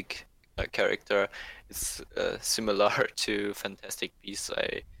specific character. It's similar to Fantastic Beasts.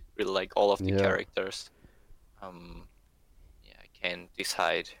 I really like all of the Yeah. characters. Um, yeah, I can't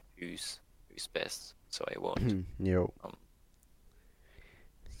decide who's best, so I won't Yo. um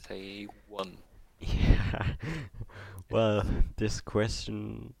say one. Yeah. Well, this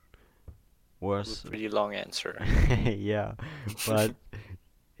question A was pretty long answer. yeah, but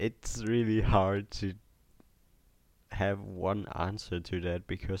it's really hard to have one answer to that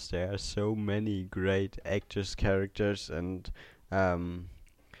because there are so many great actors, characters, and um,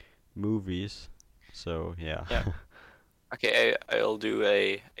 movies. So yeah. Yeah. Okay, I'll do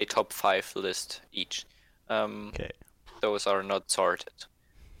a top 5 list each. Okay. Those are not sorted.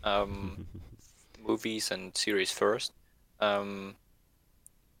 Movies and series first. Um,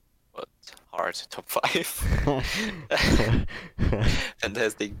 but hard top 5.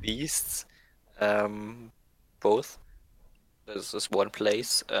 Fantastic Beasts. Both. This is one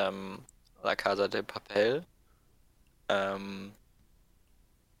place. La Casa de Papel. Um,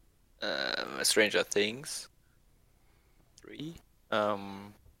 Stranger Things. 3.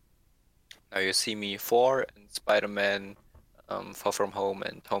 Now You See Me 4 and Spider-Man Far From Home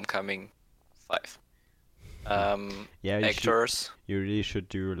and Homecoming 5. Yeah, Actors. you really should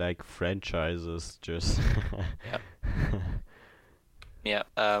do like franchises just Yeah. Yeah.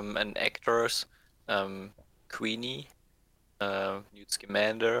 And actors. Queenie. Newt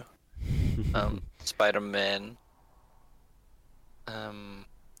Scamander. Spider-Man.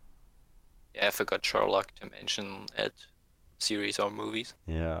 Yeah, I forgot Sherlock to mention at series or movies.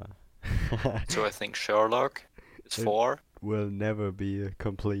 Yeah. So I think Sherlock is It 4. will never be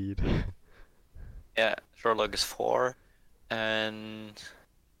complete. Yeah, Sherlock is 4. And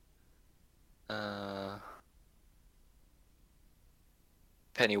uh,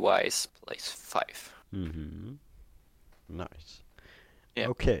 Pennywise plays 5. Mm-hmm. Nice. Yeah.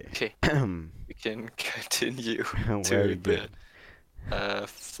 Okay. Okay, we can continue Very to good. the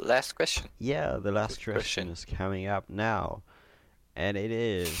last question. Yeah, the last Quick question question. is coming up now, and it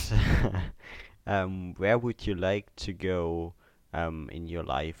is, where would you like to go, in your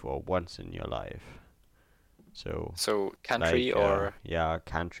life or once in your life? So, So country like, or yeah,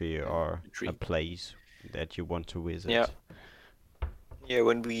 country or a country? place that you want to Yeah, visit. yeah.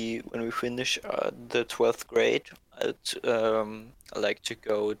 When we finish the 12th grade, I like to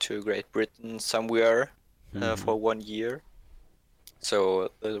go to Great Britain somewhere Mm-hmm. for 1 year. So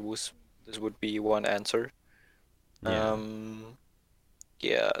this would be one answer. Yeah.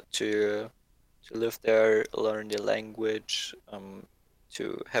 Yeah, to live there, learn the language,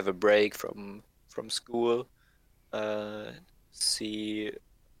 to have a break from school, uh, see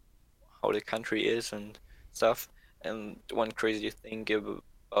how the country is and stuff. And one crazy thing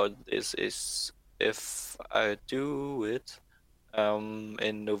about this is if I do it,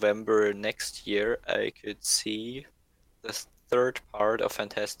 in November next year, I could see the third part of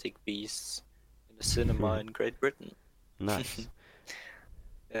Fantastic Beasts in the cinema in Great Britain. Nice.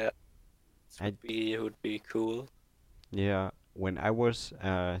 Yeah, this I would be cool. Yeah, when I was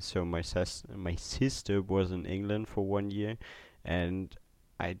so my sister was in England for 1 year, and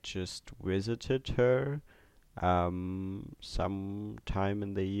I just visited her some time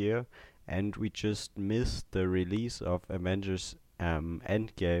in the year, and we just missed the release of Avengers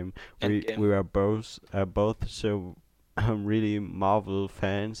Endgame. We Endgame. were both so really Marvel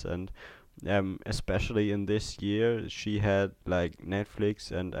fans, and especially in this year she had like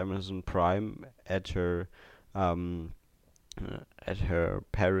Netflix and Amazon Prime um at her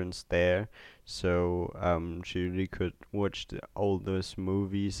parents there, so she really could watch all those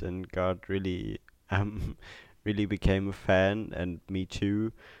movies and got really um really became a fan, and me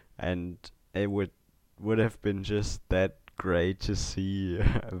too, and it would have been just that great to see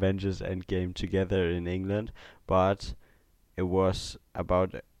Avengers Endgame together in England, but it was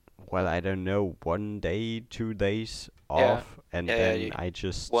about, well, I don't know, 1 day, 2 days Yeah, off, and yeah, yeah. then I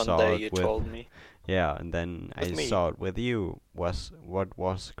just One saw day it you with told me yeah, and then with I me. saw it with you was what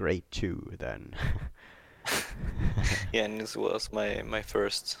was great too then. Yeah, and this was my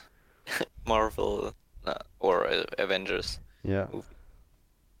first Marvel or Avengers Yeah. movie.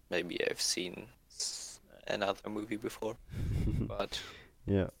 Maybe I've seen another movie before, but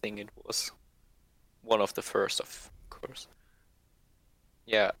Yeah. I think it was one of the first, of course.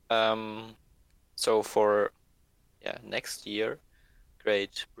 Yeah. So for next year,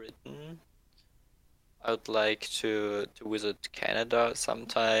 Great Britain. I would like to visit Canada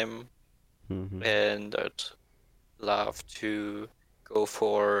sometime, Mhm. and I'd love to go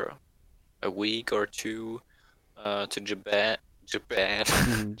for a week or two to Japan, to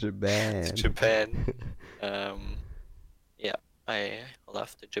Japan. Japan. Yeah, I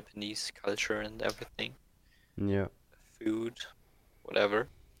love the Japanese culture and everything, Yeah. food, whatever.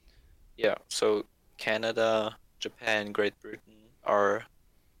 Yeah, so Canada, Japan, Great Britain are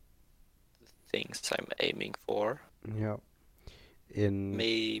the things I'm aiming for. Yeah. In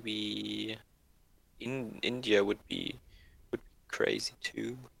Maybe in India would be crazy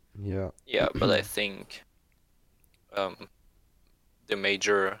too. yeah. Yeah, but I think the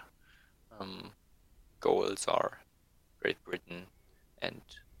major goals are Great Britain and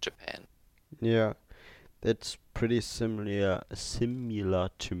Japan. Yeah. That's pretty similar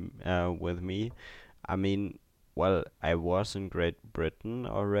to with me. I mean, well, I was in Great Britain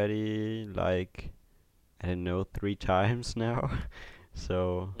already, like I don't know, 3 times now.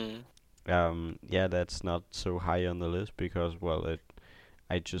 So Mm, yeah, that's not so high on the list because well,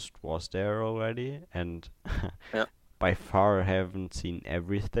 I just was there already, and yeah, by far haven't seen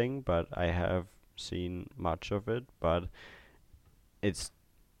everything, but I have seen much of it. But it's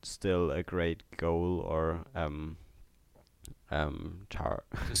still a great goal or tar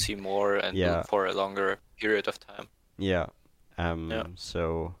to see more and yeah, for a longer period of time. yeah. Yeah,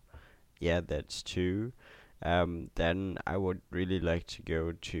 So yeah, that's two. Then I would really like to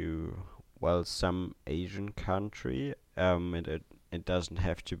go to well some Asian country. It doesn't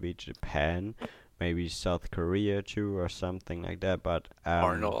have to be Japan, maybe South Korea too or something like that. But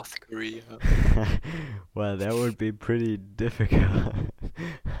or North Korea. well, that would be pretty difficult.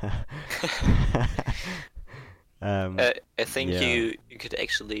 um, I think yeah, you could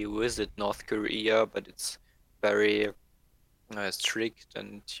actually visit North Korea, but it's very strict,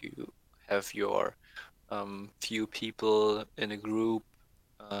 and you have your few people in a group,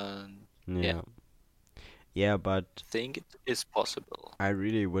 and yeah, yeah, yeah. But I think it is possible. I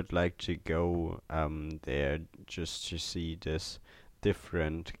really would like to go there just to see this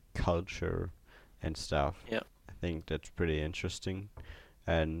different culture and stuff. Yeah, I think that's pretty interesting.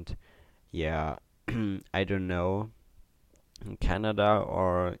 And yeah, I don't know, in Canada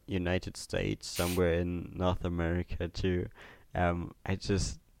or United States, somewhere in North America too. I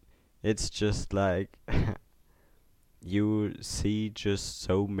just it's just like you see just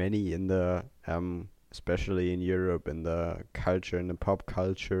so many in the especially in Europe in the culture in the pop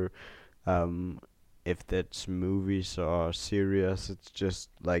culture, um if that's movies or series, it's just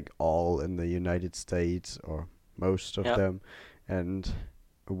like all in the United States or most of yeah, them, and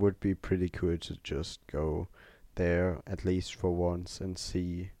it would be pretty cool to just go there at least for once and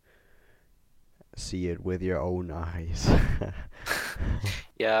see it with your own eyes.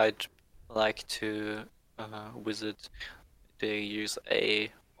 yeah. I'd like to visit the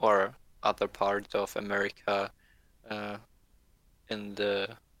USA or other parts of America uh, in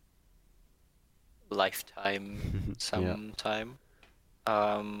the lifetime Yeah, sometime.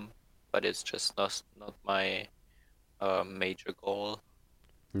 But it's just not my major goal.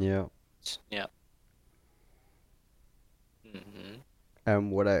 yeah. Yeah. hmm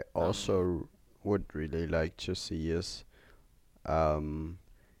What I Um, also would really like to see is um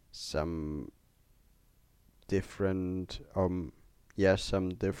some different yeah, some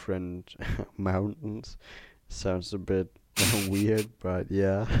different mountains. Sounds a bit weird, but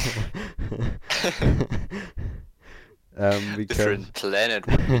yeah. Because different planet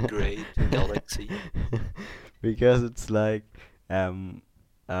would be great. Galaxy. because it's like um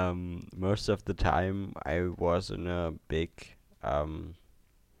most of the time I was in a big um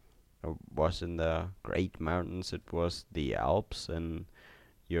was in the Great Mountains. It was the Alps in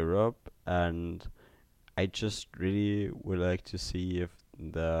Europe, and I just really would like to see if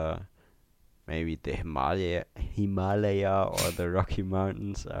the maybe the Himalaya or the Rocky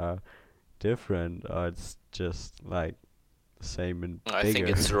Mountains are different, or it's just like the same and I think bigger.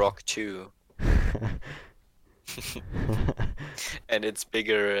 it's rock too, and it's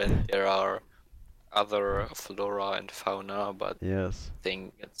bigger, and there are other flora and fauna, but Yes. I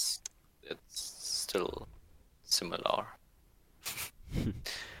think it's still similar.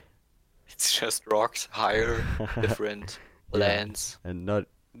 It's just rocks higher, different Yeah, lands, and not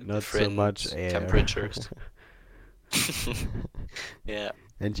so much different air. temperatures. Yeah.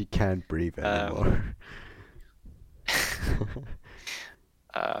 And you can't breathe Um, anymore.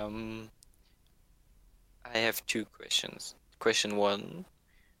 um, I have two questions. Question one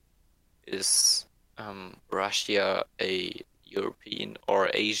is Russia a European or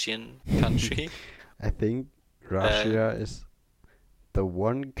Asian country? I think And Russia is the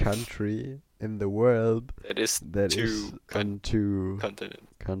one country in the world that is that is two on two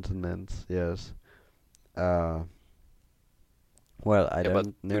continents. continents. Yes. Uh, Well, I Yeah, but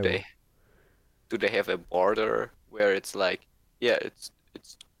don't do know. they have a border where it's like, yeah, it's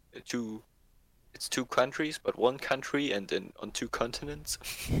two it's two countries, but one country and then on two continents?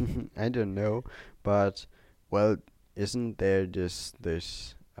 I don't know, but well, isn't there just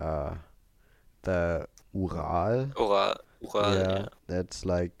this the Ural? Ural, Yeah, yeah. that's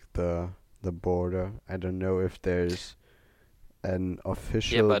like the border. I don't know if there's an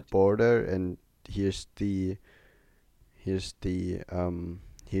Yeah, official but border, and here's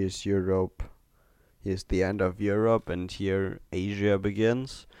here's Europe. Here's the end of Europe, and here Asia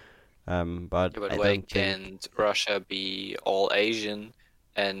begins. But yeah, but I why don't think. can't Russia be all Asian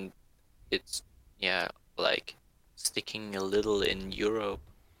and it's, yeah, like sticking a little in Europe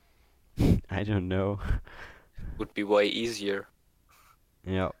I don't know. would be way easier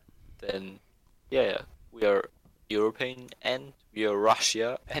Yeah, than, yeah, yeah, we are European and we are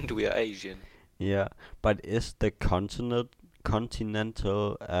Russia and we are Asian. yeah. But is the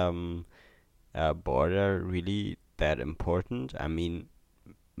continental border really that important? I mean,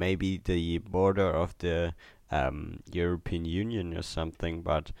 maybe the border of the European Union or something,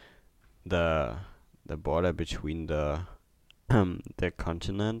 but the the border between the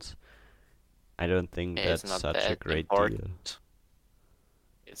continents, I don't think It's that's not such a that great deal. important.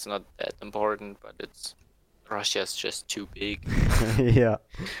 It's not that important, but it's Russia's just too big. Yeah.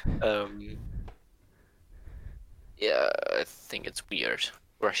 Um, yeah, I think it's weird.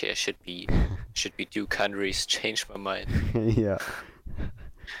 Russia should be two countries. Change my mind. Yeah.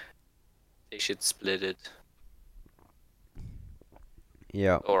 They should split it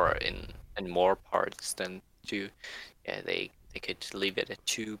Yeah. or in more parts than two. Yeah, they could leave it at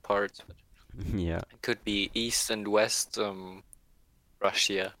two parts, but Yeah. it could be East and West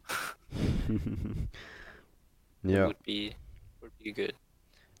Russia. It Yeah. would be good.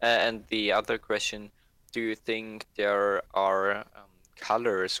 And the other question, do you think there are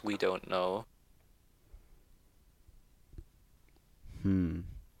colors we don't know? Hmm.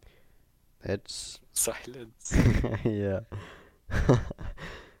 That's Silence. yeah.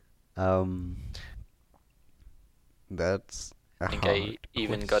 um that's I a think hard I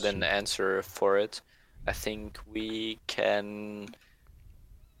even got an question. answer for it. I think we can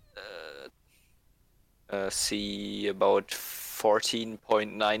uh, see about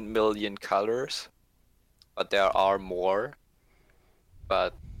 14.9 million colors, but there are more.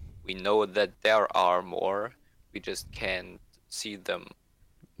 But we know that there are more. We just can't see them.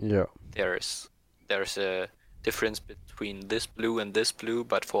 Yeah. There's there's a difference between this blue and this blue,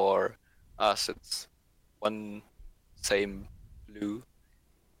 but for us it's one same blue,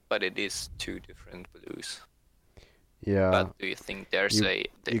 but it is two different blues. Yeah. But do you think there's You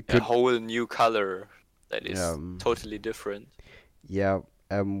you a could whole new color that is um totally different? yeah,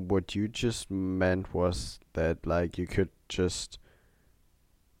 what you just meant was that like you could just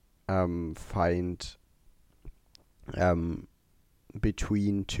find um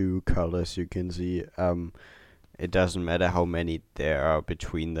between two colors you can see it doesn't matter how many there are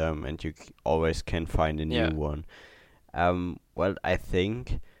between them, and you always can find a new Yeah. one. Well, I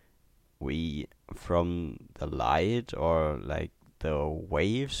think we from the light or like the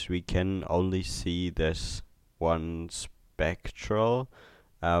waves we can only see this one spectral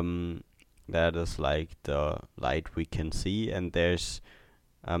um that is like the light we can see, and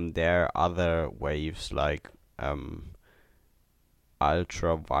there are other waves like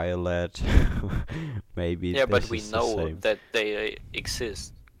ultraviolet. Maybe Yeah, but this we is the know same. that they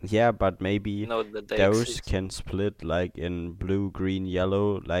exist. Yeah, but We maybe know that they those exist. can split like in blue, green,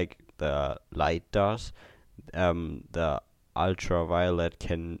 yellow, like the light does. The ultraviolet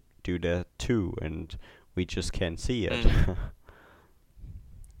can do that too, and we just can't see it. Mm,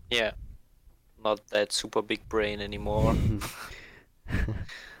 yeah, not that super big brain anymore.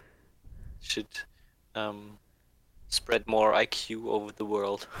 Should um spread more IQ over the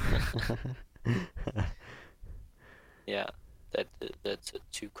world. Yeah, that's a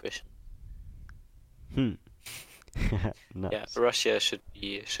two question. Hmm. Yeah, Nice. Russia should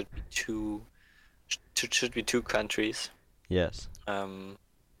be should be two countries. Yes. Um,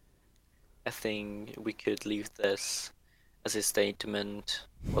 I think we could leave this as a statement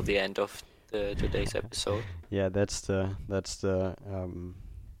for the end of the today's episode. Yeah, that's the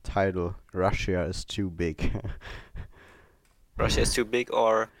title. Russia is too big. Russia is too big,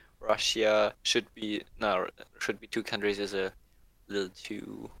 or Russia should be two countries is a little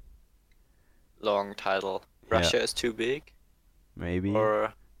too long title. Yeah, Russia is too big, maybe.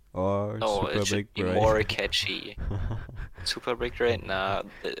 or Or no, super it should big be brain. more catchy. Super big right now.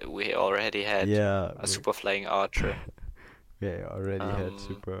 We already had Yeah, a super flying archer. we already had Um,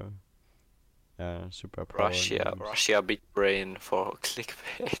 super superpower names. Russia big brain for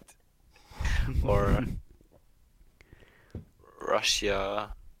clickbait. Or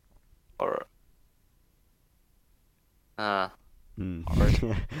Russia or Hmm. hard.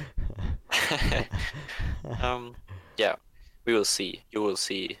 Yeah, we will see. You will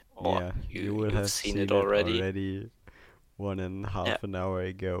see, or Yeah, you will you've have seen seen it it already. already 1.5 Yeah, an hour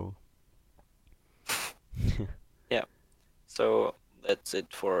ago. yeah. So that's it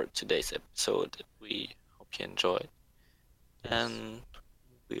for today's episode. We hope you enjoyed, Yes. and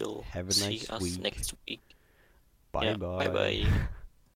we'll Have a see nice us week. next week. Bye Yeah, bye bye. bye.